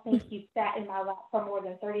 I don't think he sat in my lap for more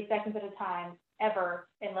than 30 seconds at a time, ever,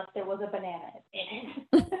 unless there was a banana in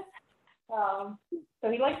it. So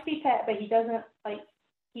he likes to be pet, but he doesn't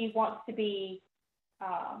he wants to be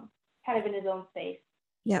kind of in his own space.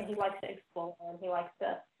 Yeah. He likes to explore, and he likes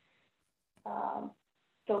to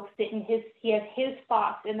go sit in he has his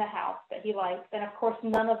spots in the house that he likes. And of course,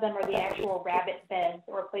 none of them are the actual rabbit beds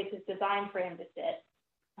or places designed for him to sit.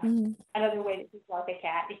 Another way that he's like a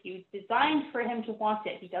cat, if you designed for him to want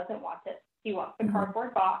it, he doesn't want it. He wants the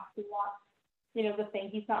cardboard box. He wants, the thing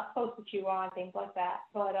he's not supposed to chew on, things like that.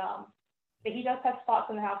 But he does have spots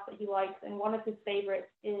in the house that he likes, and one of his favorites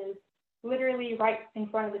is literally right in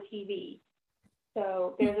front of the TV.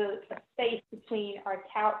 So there's a space between our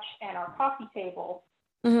couch and our coffee table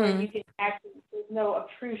where you can actually, there's no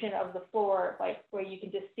obtrusion of the floor, where you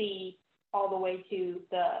can just see all the way to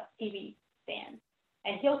the TV stand.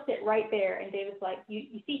 And he'll sit right there, and David's like,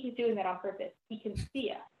 you see he's doing that on purpose. He can see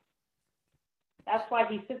us. That's why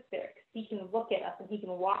he sits there, because he can look at us and he can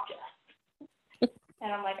watch us.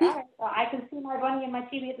 And I'm like, all right, well, I can see my bunny and my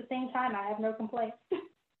TV at the same time. I have no complaints.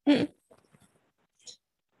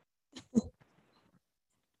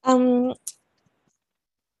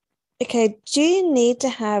 Okay, do you need to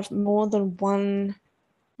have more than one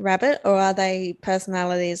rabbit, or are they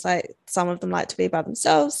personalities? Like some of them like to be by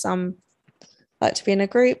themselves, some like to be in a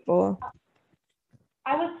group, or?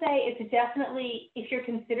 I would say it's definitely, if you're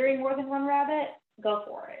considering more than one rabbit, go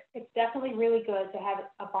for it. It's definitely really good to have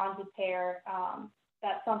a bonded pair.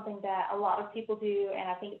 That's something that a lot of people do, and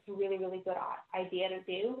I think it's a really, really good idea to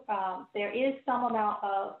do. There is some amount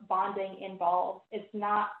of bonding involved. It's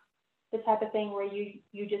not the type of thing where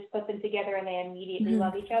you just put them together and they immediately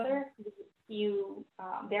love each other.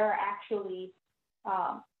 There are actually,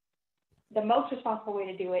 the most responsible way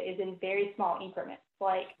to do it is in very small increments.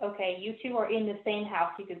 Like, okay, you two are in the same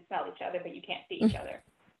house, you can smell each other, but you can't see each other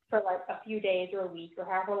for like a few days or a week or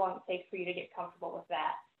however long it takes for you to get comfortable with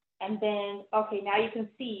that. And then, okay, now you can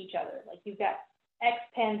see each other. Like you've got X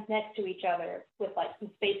pens next to each other with like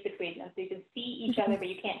some space between them. So you can see each other, but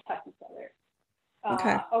you can't touch each other.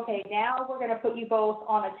 Okay, now we're going to put you both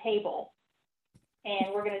on a table.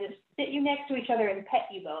 And we're going to just sit you next to each other and pet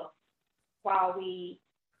you both while we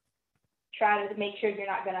try to make sure you're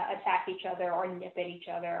not going to attack each other or nip at each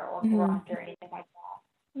other or grunt or anything like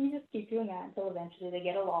that. And you just keep doing that until eventually they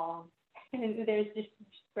get along. And there's just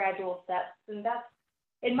gradual steps. And that's,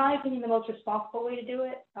 in my opinion, the most responsible way to do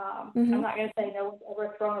it. I'm not going to say no one's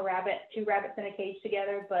ever thrown two rabbits in a cage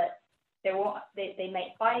together, but they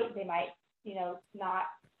might fight. They might, not,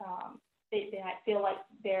 they might feel like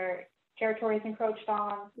their territory is encroached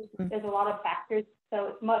on. There's a lot of factors. So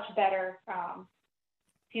it's much better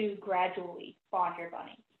to gradually bond your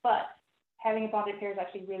bunny. But having a bonded pair is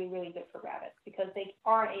actually really, really good for rabbits because they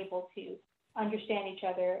are able to understand each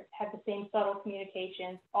other, have the same subtle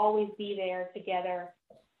communications, always be there together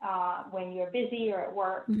when you're busy or at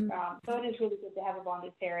work. So it is really good to have a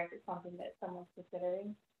bonded pair if it's something that someone's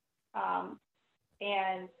considering.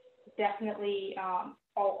 And definitely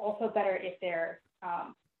also better if they're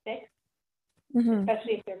fixed,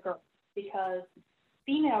 especially if they're girls, because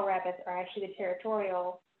female rabbits are actually the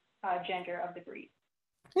territorial gender of the breed.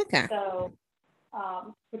 Okay. So,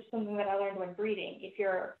 which is something that I learned when breeding. If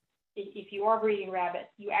you are breeding rabbits,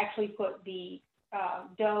 you actually put the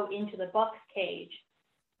doe into the buck's cage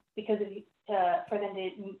because for them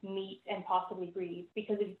to meet and possibly breed.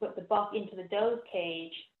 Because if you put the buck into the doe's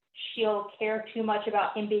cage, she'll care too much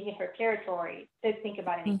about him being in her territory to think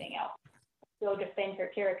about anything else. She'll defend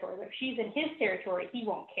her territory. But if she's in his territory, he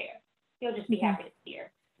won't care. He'll just be happy to see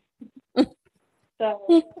her. So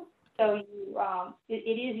it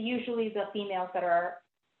is usually the females that are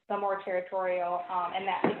the more territorial, and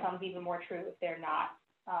that becomes even more true if they're not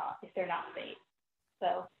safe.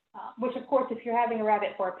 So, which of course, if you're having a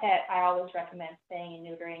rabbit for a pet, I always recommend spaying and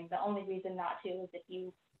neutering. The only reason not to is if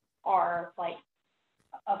you are like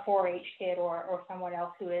a 4-H kid or someone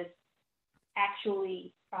else who is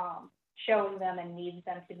actually showing them and needs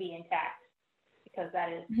them to be intact, because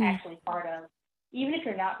that is actually part of, even if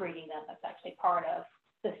you're not breeding them, that's actually part of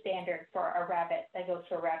the standard for a rabbit that goes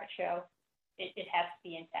to a rabbit show. It has to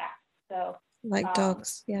be intact. So like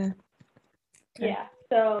dogs, yeah. Okay. Yeah.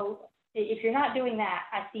 So if you're not doing that,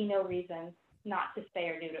 I see no reason not to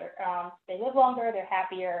spay or neuter. They live longer, they're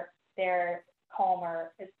happier, they're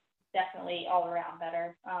calmer. It's definitely all around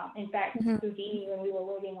better. In fact, Houdini, when we were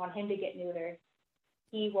waiting on him to get neutered,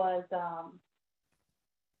 he was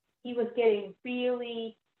getting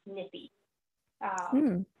really nippy.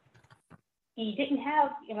 He didn't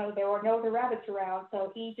have, there were no other rabbits around,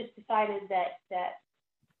 so he just decided that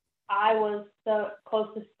I was the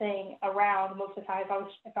closest thing around most of the time.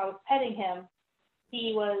 If I was petting him,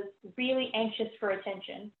 he was really anxious for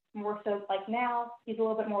attention. More so, like now, he's a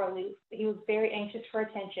little bit more aloof. He was very anxious for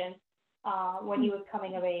attention when he was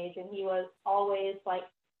coming of age, and he was always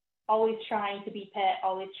trying to be pet,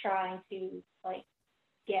 always trying to like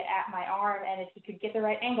get at my arm, and if he could get the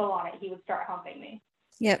right angle on it, he would start humping me.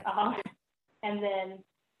 Yep. And then,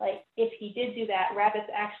 like, if he did do that,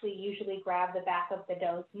 rabbits actually usually grab the back of the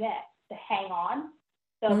doe's neck to hang on.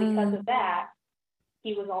 So because of that,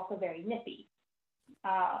 he was also very nippy.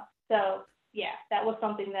 So yeah, that was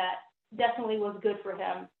something that definitely was good for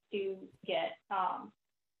him to get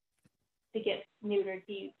neutered.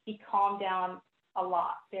 He calmed down a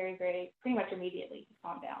lot, very, very, pretty much immediately. He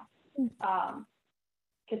calmed down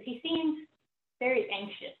because he seemed very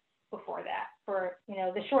anxious before that, for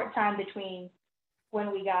the short time between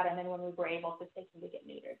when we got him and when we were able to take him to get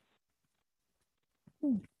neutered.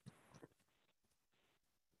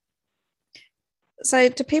 So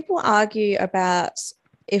do people argue about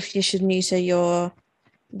if you should neuter your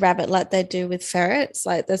rabbit like they do with ferrets?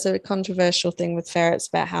 Like there's a controversial thing with ferrets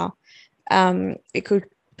about how it could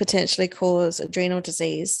potentially cause adrenal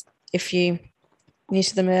disease if you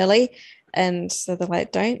neuter them early. And so they're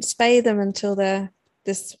like, don't spay them until they're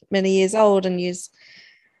this many years old and use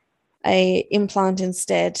a implant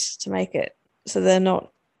instead to make it so they're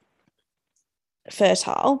not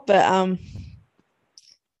fertile. But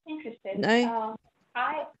interesting. No.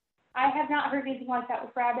 I have not heard anything like that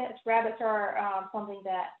with rabbits. Rabbits are something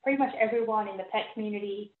that pretty much everyone in the pet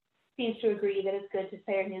community seems to agree that it's good to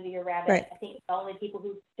spay or neuter your rabbit. Right. I think the only people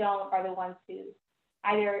who don't are the ones who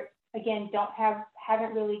either, again,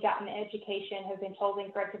 haven't really gotten education, have been told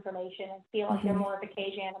incorrect information, and feel like they're more of a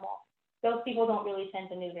cage animal. Those people don't really tend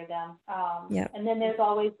to neuter them. And then there's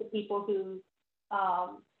always the people who,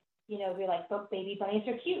 be like, but baby bunnies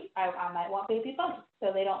are cute. I might want baby bunnies,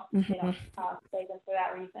 so they don't spay them for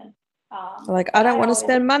that reason. Like, I don't want to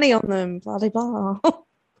spend money on them. Blah blah blah.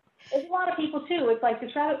 There's a lot of people too. It's like,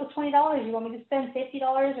 this rabbit was $20. You want me to spend $50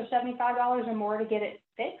 or $75 or more to get it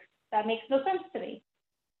fixed? That makes no sense to me.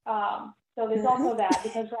 So there's also that,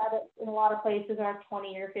 because rabbits in a lot of places are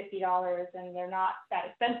 $20 or $50 and they're not that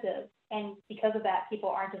expensive. And because of that, people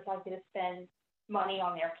aren't as likely to spend money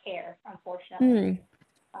on their care, unfortunately.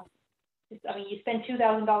 You spend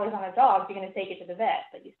 $2,000 on a dog, you're going to take it to the vet,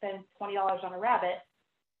 but you spend $20 on a rabbit,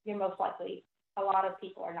 you're most likely, a lot of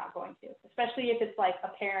people are not going to, especially if it's like a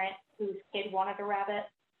parent whose kid wanted a rabbit.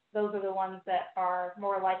 Those are the ones that are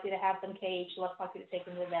more likely to have them caged, less likely to take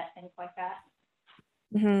them to the vet, things like that.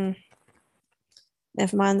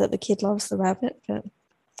 Never mind that the kid loves the rabbit, but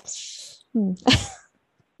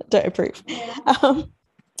don't approve. Yeah.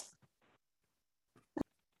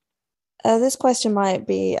 This question might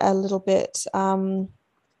be a little bit, I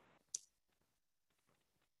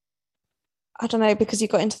don't know, because you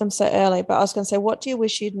got into them so early, but I was going to say, what do you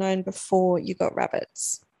wish you'd known before you got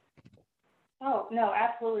rabbits? Oh, no,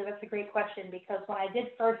 absolutely. That's a great question, because when I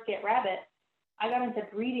did first get rabbits, I got into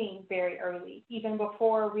breeding very early, even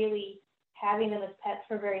before really having them as pets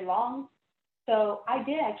for very long. So I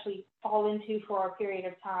did actually fall into, for a period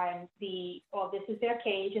of time, this is their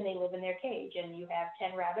cage and they live in their cage, and you have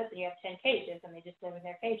 10 rabbits and you have 10 cages and they just live in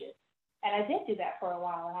their cages. And I did do that for a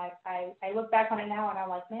while, and I look back on it now and I'm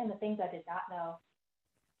like, man, the things I did not know.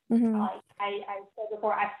 Like I said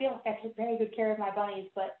before, I feel like I took very good care of my bunnies,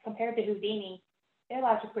 but compared to Houdini, their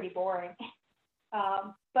lives are pretty boring.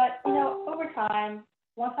 But over time,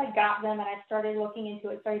 once I got them and I started looking into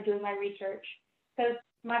it, started doing my research, because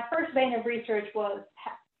my first vein of research was,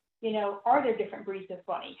 are there different breeds of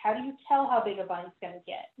bunny? How do you tell how big a bunny's going to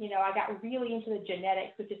get? I got really into the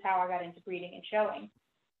genetics, which is how I got into breeding and showing,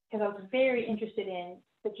 because I was very interested in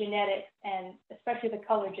the genetics, and especially the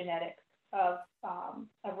color genetics of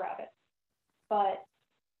rabbits. But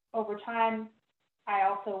over time, I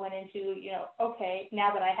also went into, okay,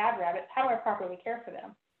 now that I have rabbits, how do I properly care for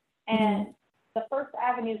them? And the first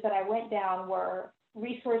avenues that I went down were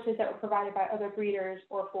resources that were provided by other breeders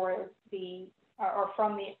or from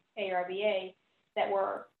the ARBA that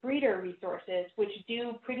were breeder resources, which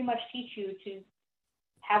do pretty much teach you to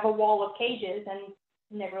have a wall of cages and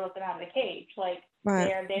never let them out of the cage. Like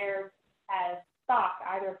they're there as stock,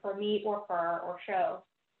 either for meat or fur or show,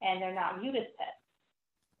 and they're not viewed as pets.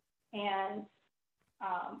 And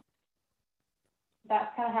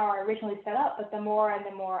that's kind of how I originally set up. But the more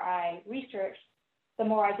I researched, the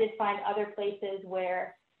more I did find other places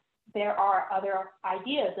where there are other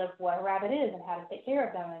ideas of what a rabbit is and how to take care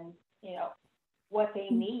of them, and what they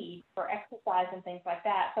need for exercise and things like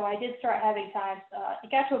that. So I did start having times.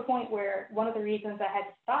 It got to a point where one of the reasons I had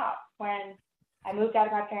to stop when I moved out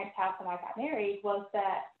of my parents' house and I got married was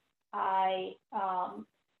that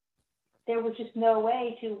there was just no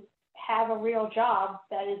way to have a real job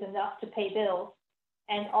that is enough to pay bills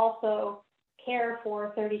and also care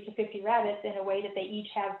for 30 to 50 rabbits in a way that they each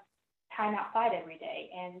have time outside every day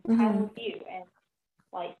and time with you and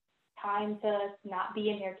like time to not be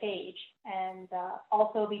in their cage and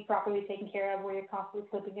also be properly taken care of where you're constantly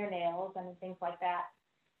clipping their nails and things like that.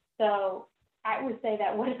 So I would say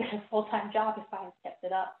that would have been a full-time job if I had kept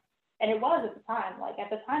it up. And it was at the time. Like at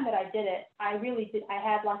the time that I did it, I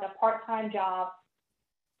had like a part-time job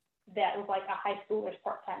that was like a high schooler's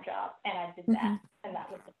part-time job, and I did that, and that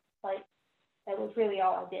was like that was really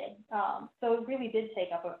all I did. So it really did take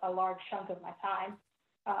up a large chunk of my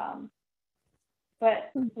time.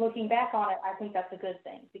 But looking back on it, I think that's a good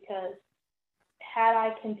thing, because had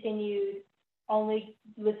I continued only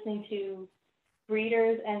listening to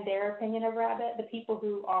breeders and their opinion of rabbit, the people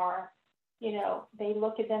who are, they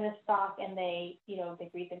look at them as stock and they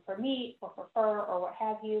breed them for meat or for fur or what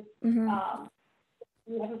have you.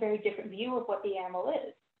 You have a very different view of what the animal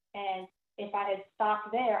is. And if I had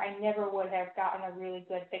stopped there, I never would have gotten a really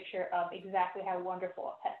good picture of exactly how wonderful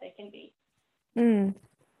a pet they can be. I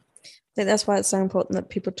think that's why it's so important that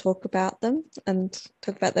people talk about them and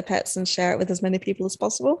talk about their pets and share it with as many people as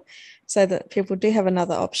possible, so that people do have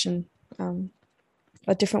another option,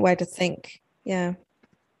 a different way to think. Yeah,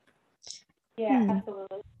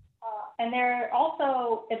 absolutely. And there are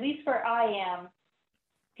also, at least for IAM,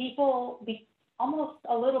 people almost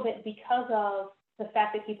a little bit, because of the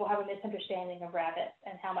fact that people have a misunderstanding of rabbits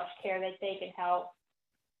and how much care they take and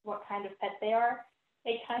what kind of pet they are.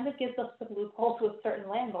 It kind of gives us some loopholes with certain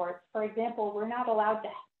landlords. For example, we're not allowed to,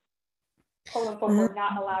 quote unquote, we're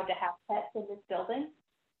not allowed to have pets in this building.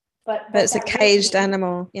 But it's a caged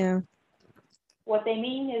animal, yeah. What they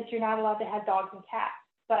mean is you're not allowed to have dogs and cats.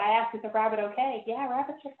 But I asked, is a rabbit okay? Yeah,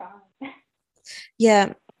 rabbits are fine.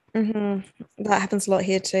 Yeah, that happens a lot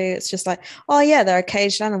here too. It's just like, oh yeah, they're a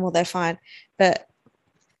caged animal, they're fine. But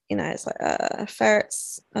it's like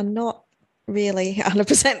ferrets are not really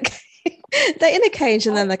 100% they're in a cage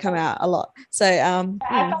and then they come out a lot. So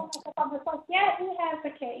I thought myself, like, yeah, he has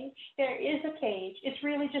a cage. There is a cage. It's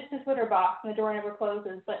really just his litter box and the door never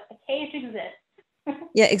closes, but a cage exists.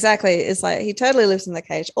 Yeah, exactly. It's like he totally lives in the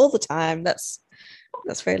cage all the time. That's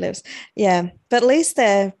where he lives. Yeah, but at least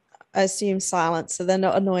they're, I assume, silent, so they're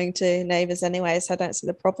not annoying to neighbors anyway. So I don't see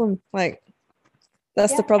the problem. Like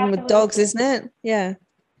that's the problem with dogs, isn't it? Yeah.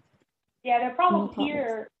 Yeah, the problem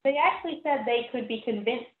here, they actually said they could be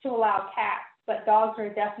convinced to allow cats, but dogs are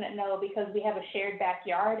a definite no, because we have a shared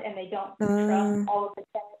backyard and they don't trust all of the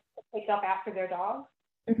tenants to pick up after their dogs.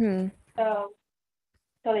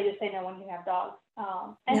 So they just say no one can have dogs.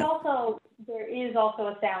 And also, there is also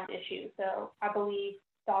a sound issue. So I believe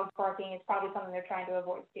dogs barking is probably something they're trying to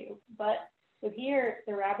avoid too. But with here,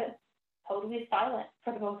 the rabbit's totally silent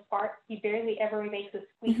for the most part. He barely ever makes a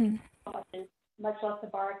squeak, much less a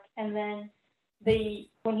bark. And then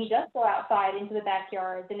when he does go outside into the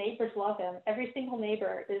backyard, the neighbors love him. Every single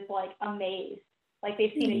neighbor is like amazed, like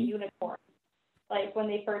they've seen a unicorn. Like when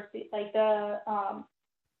they first see, like the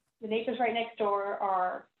neighbors right next door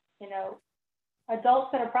are, adults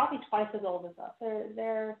that are probably twice as old as us.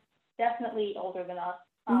 They're definitely older than us.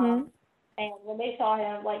 And when they saw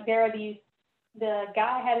him, like the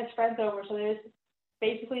guy had his friends over, so there's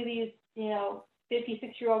basically these,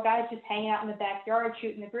 56-year-old guys just hanging out in the backyard,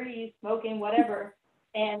 shooting the breeze, smoking, whatever.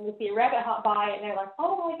 And we see a rabbit hop by, and they're like,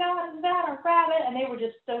 oh my God, is that a rabbit? And they were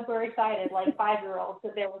just super excited, like 5-year-olds,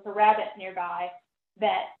 that there was a rabbit nearby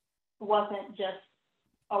that wasn't just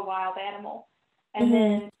a wild animal. And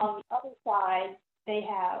then on the other side, they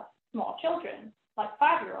have small children, like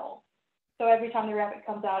 5-year-olds. So every time the rabbit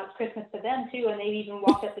comes out, it's Christmas to them too. And they've even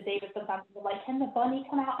walked up to David sometimes and they're like, can the bunny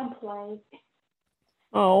come out and play?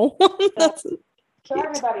 Oh, that's so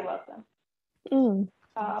everybody loves them.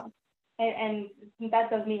 and that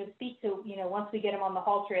doesn't even speak to, once we get them on the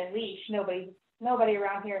halter and leash, nobody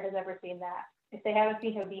around here has ever seen that. If they haven't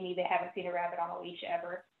seen Houdini, they haven't seen a rabbit on a leash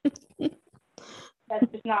ever. That's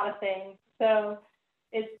just not a thing. So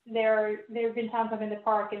there have been times I'm in the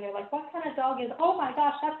park and they're like, what kind of dog is, oh my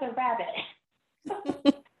gosh, that's a rabbit.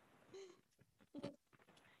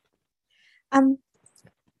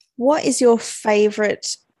 What is your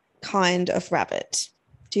favorite kind of rabbit?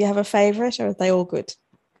 Do you have a favorite, or are they all good?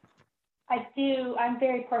 I do. I'm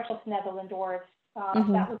very partial to Netherland dwarfs.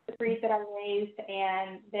 That was the breed that I raised,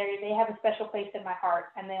 and they have a special place in my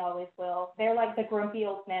heart, and they always will. They're like the grumpy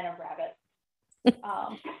old man of rabbits.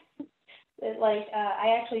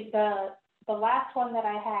 I actually, the last one that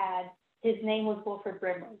I had, his name was Wilfred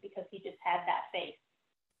Brimley because he just had that face.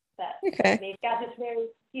 Okay. They've got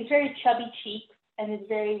these very chubby cheeks and this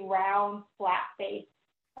very round, flat face.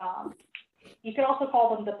 You could also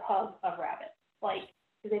call them the pug of rabbits, because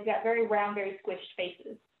they've got very round, very squished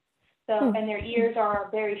faces. So, and their ears are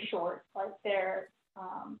very short, like they're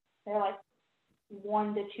like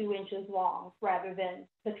 1 to 2 inches long rather than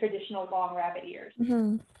the traditional long rabbit ears.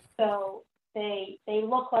 Mm-hmm. So they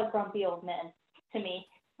look like grumpy old men to me,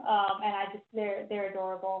 and they're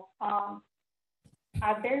adorable.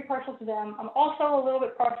 I'm very partial to them. I'm also a little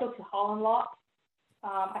bit partial to Holland Locks.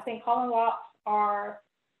 I think Holland Locks are,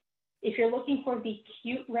 if you're looking for the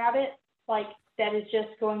cute rabbit, that is just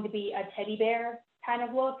going to be a teddy bear kind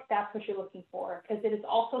of look, that's what you're looking for, because it is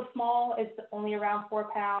also small. It's only around 4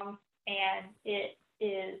 pounds, and it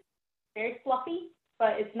is very fluffy,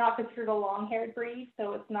 but it's not considered a long-haired breed,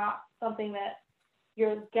 so it's not something that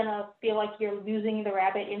you're gonna feel like you're losing the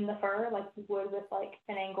rabbit in the fur like you would with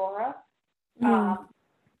an Angora.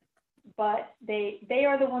 But they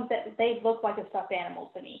are the ones that they look like a stuffed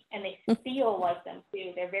animal to me, and they feel like them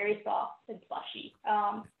too. They're very soft and plushy.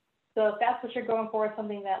 So if that's what you're going for,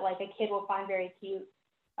 something that a kid will find very cute,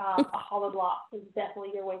 a Holland Lock is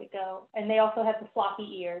definitely your way to go. And they also have the floppy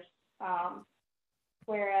ears,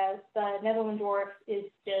 whereas the Netherland dwarf is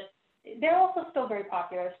they're also still very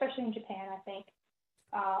popular, especially in Japan, I think,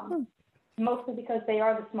 mostly because they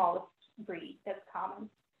are the smallest breed that's common.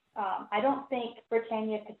 I don't think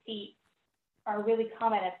Britannia Petite are really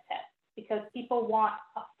common as pets because people want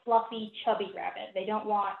a fluffy, chubby rabbit. They don't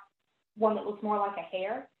want one that looks more like a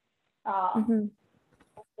hare.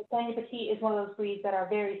 Britannia Petite is one of those breeds that are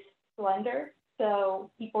very slender,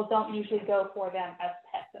 so people don't usually go for them as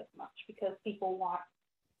pets as much because people want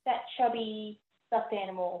that chubby stuffed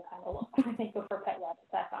animal kind of look when they go for pet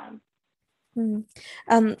rabbits, I find.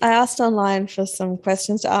 I asked online for some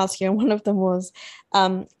questions to ask you, and one of them was,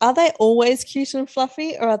 are they always cute and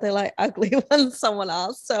fluffy, or are they ugly when someone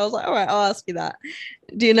asked? So I was like, all right, I'll ask you that.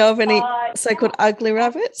 Do you know of any so-called ugly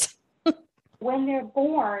rabbits? When they're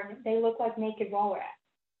born, they look like naked mole rats.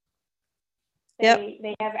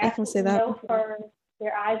 They have absolutely no fur.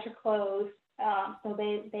 Their eyes are closed, so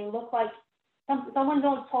they look like someone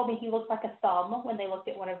once told me he looked like a thumb when they looked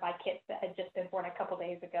at one of my kits that had just been born a couple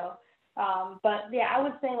days ago. But yeah, I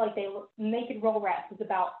would say they look, naked roll rats is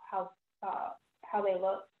about how they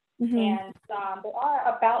look, and they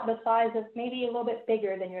are about the size of maybe a little bit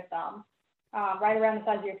bigger than your thumb, right around the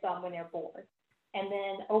size of your thumb when they're born. And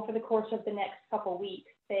then over the course of the next couple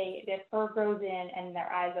weeks, their fur grows in and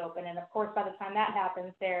their eyes open. And of course, by the time that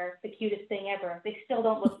happens, they're the cutest thing ever. They still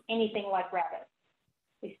don't look anything like rabbits.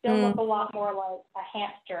 They still look a lot more like a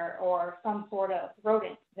hamster or some sort of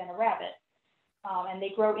rodent than a rabbit. And they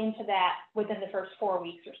grow into that within the first 4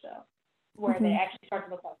 weeks or so, where they actually start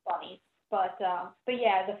to look like bunnies. But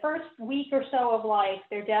yeah, the first week or so of life,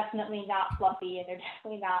 they're definitely not fluffy, and they're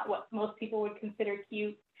definitely not what most people would consider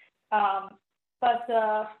cute. But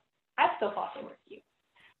I still thought they were cute.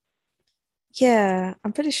 Yeah,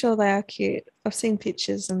 I'm pretty sure they are cute. I've seen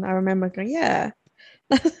pictures, and I remember going, yeah,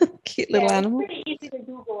 cute little animal. It's pretty easy to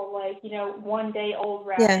Google, 1 day old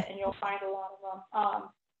rabbit, and you'll find a lot of them.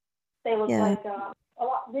 They look like a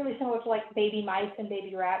lot, really similar to baby mice and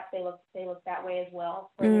baby rats. They look that way as well,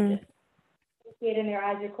 where they're just squid and their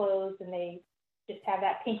eyes are closed, and they just have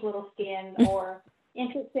that pink little skin. Or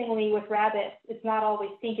interestingly, with rabbits, it's not always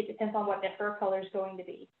pink. It depends on what their fur color is going to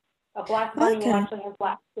be. A black bunny will actually have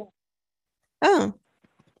black skin. Oh,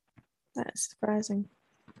 that's surprising.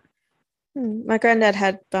 My granddad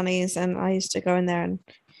had bunnies, and I used to go in there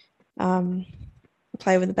and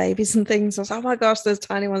play with the babies and things. I was like, oh my gosh, there's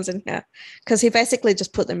tiny ones in here, because he basically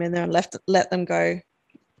just put them in there and let them go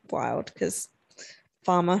wild, because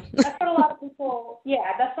farmer. That's what a lot of people,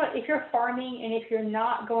 that's what, if you're farming and if you're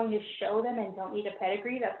not going to show them and don't need a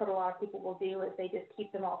pedigree, that's what a lot of people will do, is they just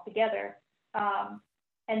keep them all together.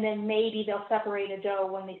 and then maybe they'll separate a doe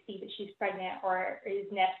when they see that she's pregnant or is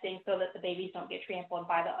nesting, so that the babies don't get trampled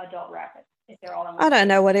by the adult rabbits if they're all in one I don't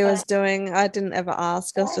know cage. what he was doing. I didn't ever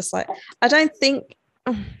ask. I was just like, I don't think.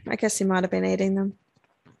 I guess he might have been eating them.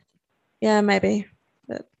 Yeah, maybe.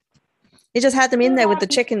 But he just had them in there with the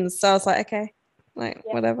chickens, so I was like, okay, like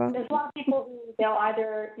whatever. There's a lot of people who they'll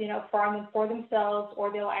either farm them for themselves,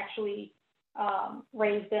 or they'll actually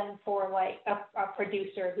raise them for like a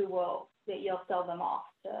producer you'll sell them off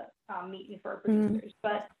to meat and fur producers.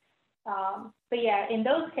 But yeah, in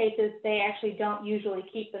those cases, they actually don't usually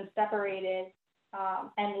keep them separated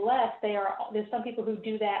unless there's some people who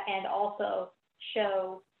do that and also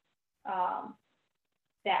show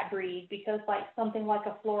that breed, because like something like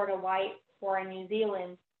a Florida White or a New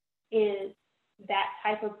Zealand is that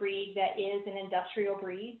type of breed that is an industrial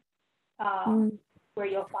breed, where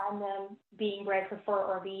you'll find them being bred for fur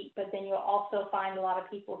or meat, but then you'll also find a lot of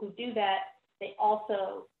people who do that. They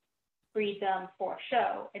also breed them for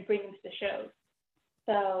show and bring them to the shows.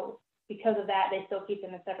 So because of that, they still keep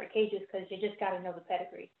them in separate cages, because you just got to know the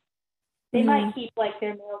pedigree. They might keep like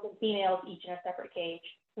their males and females each in a separate cage.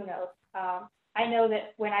 Who knows? I know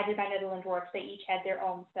that when I did my Netherland dwarfs, they each had their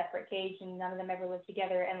own separate cage, and none of them ever lived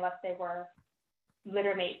together unless they were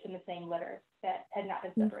litter mates in the same litter that had not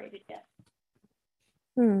been separated yet.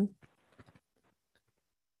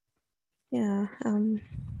 Yeah.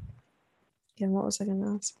 What was I going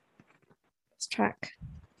to ask? Let's track.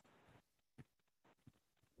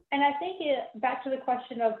 And I think back to the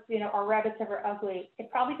question of, are rabbits ever ugly?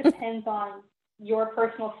 It probably depends on your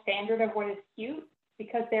personal standard of what is cute,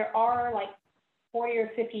 because there are like 40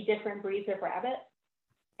 or 50 different breeds of rabbit.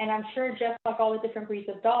 And I'm sure just like all the different breeds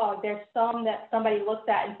of dog, there's some that somebody looks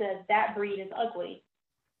at and says, that breed is ugly.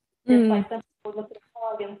 Just like some people look at a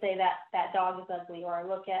dog and say that dog is ugly, or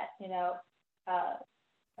look at,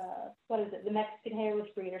 what is it, the Mexican hairless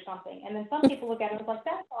breed or something. And then some people look at it and like,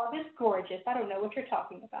 that dog is gorgeous. I don't know what you're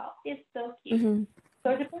talking about. It's so cute. So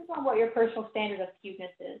it depends on what your personal standard of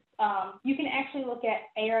cuteness is. You can actually look at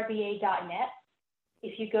arba.net.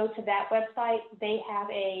 If you go to that website, they have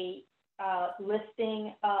a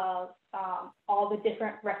listing of all the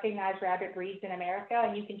different recognized rabbit breeds in America,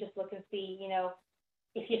 and you can just look and see,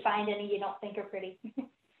 if you find any you don't think are pretty.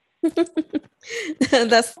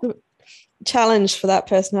 That's the challenge for that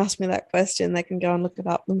person who asked me that question. They can go and look it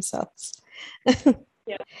up themselves.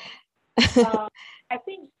 Yeah. I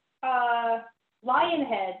think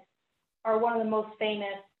lionheads are one of the most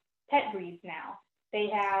famous pet breeds now. They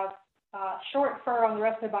have short fur on the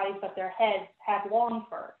rest of their bodies, but their heads have long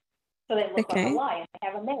fur, so they look like a lion. They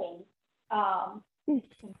have a mane.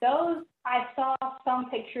 Those, I saw some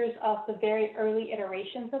pictures of the very early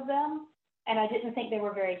iterations of them, and I didn't think they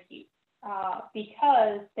were very cute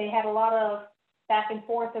because they had a lot of back and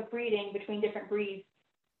forth of breeding between different breeds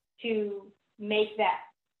to make that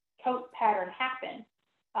coat pattern happen.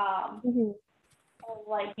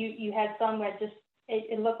 Like you had some that just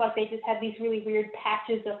it looked like they just had these really weird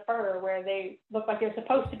patches of fur where they looked like they're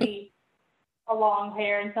supposed to be a long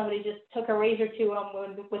hair, and somebody just took a razor to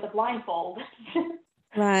them with a blindfold.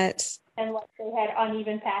 Right. And like they had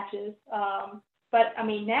uneven patches. But I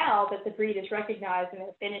mean, now that the breed is recognized and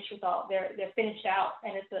they're finished with they're finished out,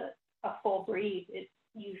 and it's a full breed, it's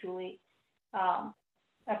usually a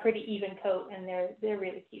pretty even coat, and they're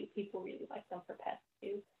really cute. People really like them for pets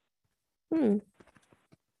too.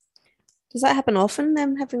 Does that happen often,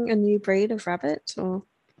 them having a new breed of rabbit, or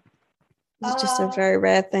is it just a very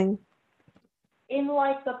rare thing? In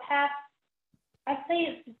like the past, I'd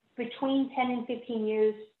say it's between 10 and 15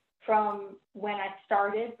 years from when I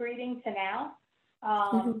started breeding to now.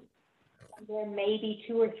 There may be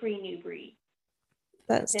 2 or 3 new breeds.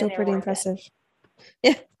 That's still pretty impressive.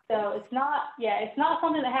 Yeah. So it's not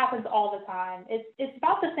something that happens all the time. It's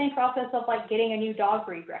about the same process of like getting a new dog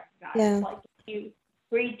breed recognized. Yeah. Like if you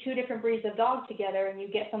breed 2 different breeds of dogs together and you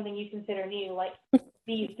get something you consider new, like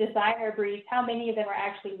these designer breeds, how many of them are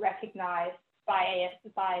actually recognized by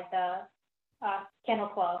the Kennel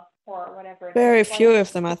Club or whatever? Very few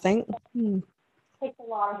of them, I think. It takes a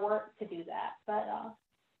lot of work to do that. But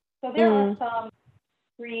so there are some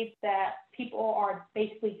breeds that people are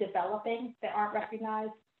basically developing that aren't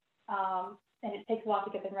recognized, and it takes a lot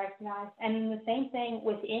to get them recognized. And the same thing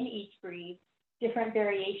within each breed, different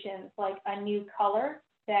variations, like a new color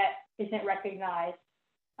that isn't recognized.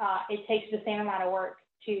 It takes the same amount of work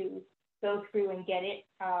to go through and get it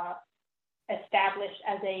established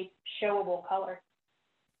as a showable color.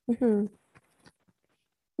 I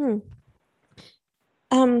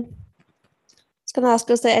was going to ask,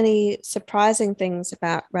 is there any surprising things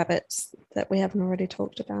about rabbits that we haven't already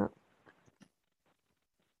talked about?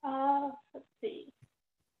 Let's see.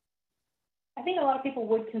 I think a lot of people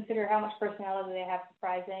would consider how much personality they have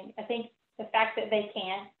surprising. I think the fact that they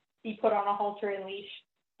can be put on a halter and leash,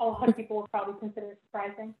 a lot of people would probably consider it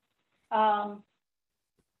surprising.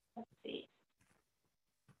 Let's see.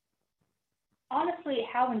 Honestly,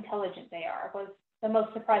 how intelligent they are was the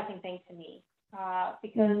most surprising thing to me,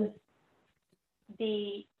 because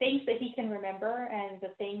the things that he can remember and the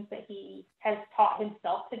things that he has taught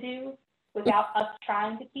himself to do without us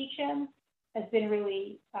trying to teach him has been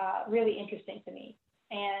really, really interesting to me.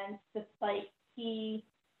 And just like he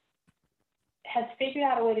has figured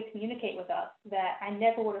out a way to communicate with us that I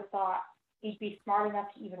never would have thought he'd be smart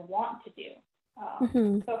enough to even want to do.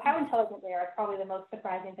 So how intelligent they are is probably the most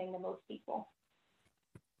surprising thing to most people.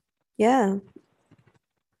 Yeah,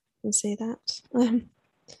 I can see that.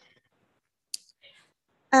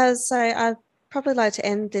 So I'd probably like to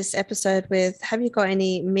end this episode with, have you got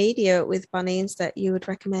any media with bunnies that you would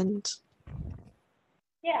recommend?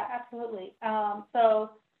 Yeah, absolutely.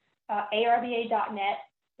 So arba.net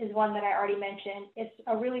is one that I already mentioned. It's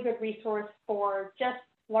a really good resource for just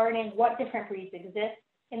learning what different breeds exist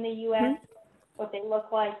in the U.S., what they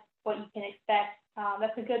look like, what you can expect.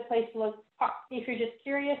 That's a good place to look if you're just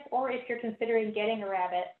curious, or if you're considering getting a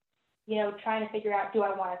rabbit, trying to figure out, do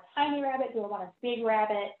I want a tiny rabbit? Do I want a big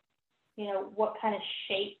rabbit? What kind of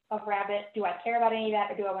shape of rabbit? Do I care about any of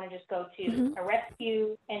that, or do I want to just go to a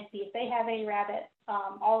rescue and see if they have any rabbits?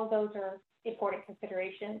 All of those are important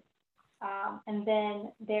considerations. And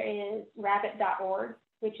then there is rabbit.org,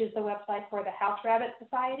 which is the website for the House Rabbit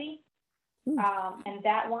Society. And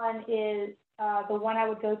that one is the one I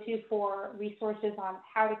would go to for resources on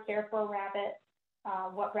how to care for a rabbit,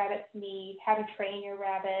 what rabbits need, how to train your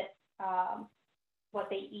rabbit, what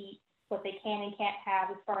they eat, what they can and can't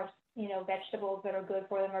have as far as, vegetables that are good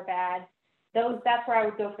for them or bad. That's where I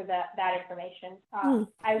would go for that information.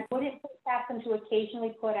 I wouldn't put past them to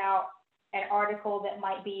occasionally put out an article that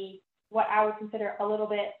might be what I would consider a little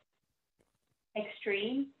bit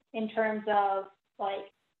extreme in terms of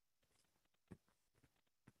like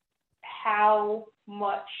how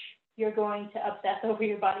much you're going to obsess over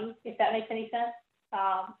your bunny, if that makes any sense.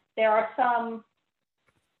 There are some,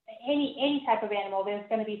 any type of animal, there's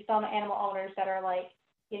going to be some animal owners that are like,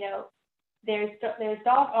 there's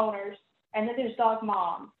dog owners, and then there's dog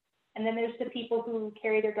moms, and then there's the people who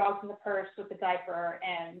carry their dogs in the purse with the diaper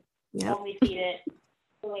and only feed it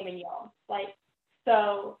filet mignon.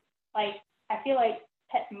 I feel like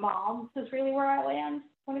pet moms is really where I land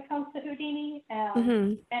when it comes to Houdini.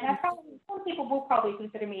 And some people will probably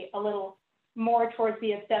consider me a little more towards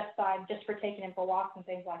the obsessed side just for taking him for walks and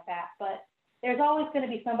things like that. But there's always going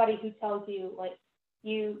to be somebody who tells you, like,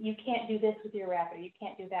 you can't do this with your rabbit, or you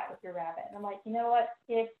can't do that with your rabbit. And I'm like, you know what?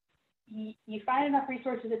 If you find enough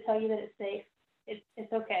resources to tell you that it's safe,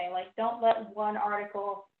 it's okay. Like, don't let one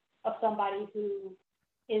article of somebody who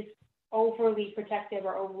is overly protective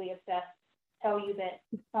or overly obsessed tell you that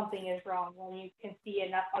something is wrong when you can see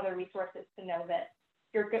enough other resources to know that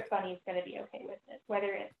your good bunny is going to be okay with it.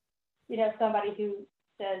 Whether it's, somebody who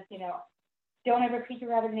says, don't ever feed your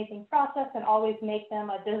rabbit anything processed and always make them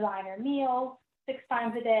a designer meal 6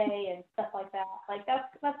 times a day and stuff like that. Like,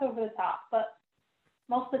 that's over the top. But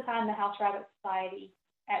most of the time, the House Rabbit Society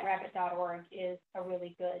at rabbit.org is a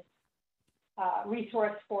really good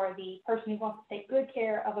resource for the person who wants to take good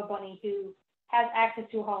care of a bunny who has access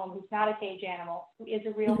to a home, who's not a cage animal, who is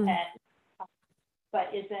a real pet, but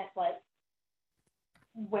isn't like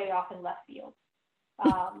way off in left field.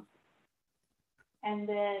 And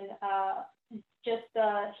then just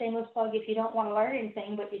a shameless plug, if you don't want to learn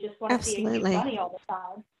anything, but you just want to see a cute bunny all the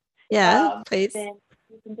time. Yeah, please. Then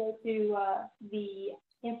you can go to the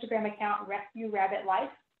Instagram account Rescue Rabbit Life,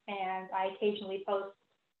 and I occasionally post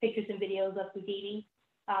pictures and videos of Houdini.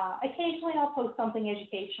 Occasionally I'll post something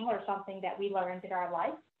educational or something that we learned in our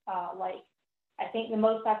life. Like, I think the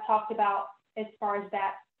most I've talked about as far as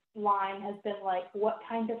that line has been like, what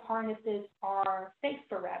kind of harnesses are safe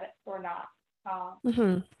for rabbits or not?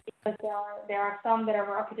 Because there are some that are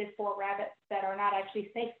marketed for rabbits that are not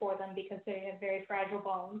actually safe for them because they have very fragile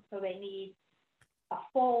bones, so they need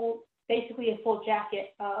basically a full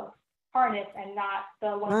jacket of harness and not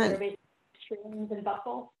the ones that are basically strings and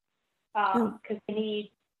buckles, because they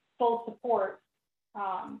need full support.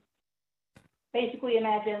 Basically,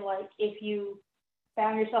 imagine like if you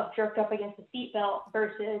found yourself jerked up against a seatbelt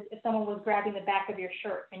versus if someone was grabbing the back of your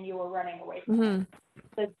shirt and you were running away from them.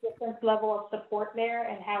 The different level of support there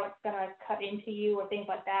and how it's going to cut into you or things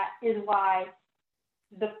like that is why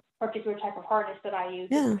the particular type of harness that I use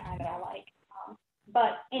is the kind that I like.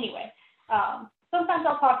 But anyway, sometimes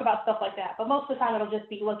I'll talk about stuff like that, but most of the time it'll just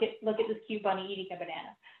be look at this cute bunny eating a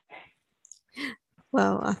banana.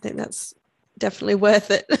 Well, I think that's definitely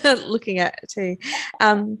worth it looking at too.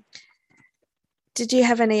 Did you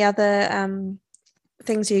have any other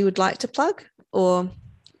things you would like to plug, or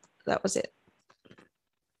that was it?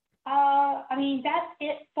 I mean, that's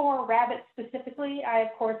it for rabbits specifically. I, of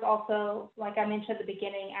course, also, like I mentioned at the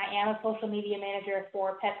beginning, I am a social media manager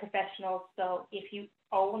for pet professionals. So if you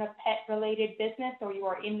own a pet-related business or you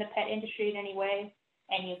are in the pet industry in any way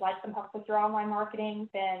and you'd like some help with your online marketing,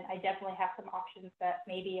 then I definitely have some options that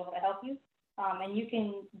may be able to help you. And you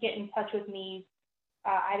can get in touch with me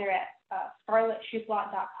either at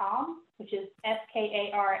scarletshuplat.com, which is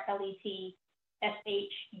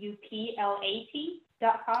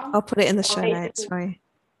SKARLETSHUPLAT.com. I'll put it in the show notes for you.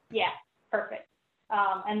 Yeah, perfect.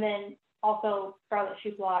 And then also Scarlet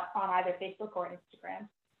Shuplat on either Facebook or Instagram.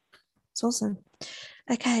 It's awesome.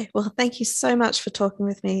 Okay, well, thank you so much for talking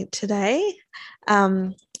with me today.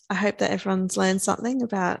 I hope that everyone's learned something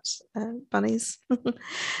about bunnies.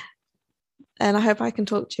 And I hope I can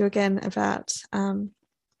talk to you again about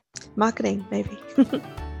marketing, maybe.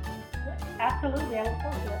 Absolutely, I look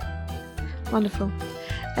forward to it. Wonderful.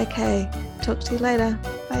 Okay, talk to you later.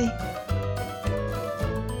 Bye.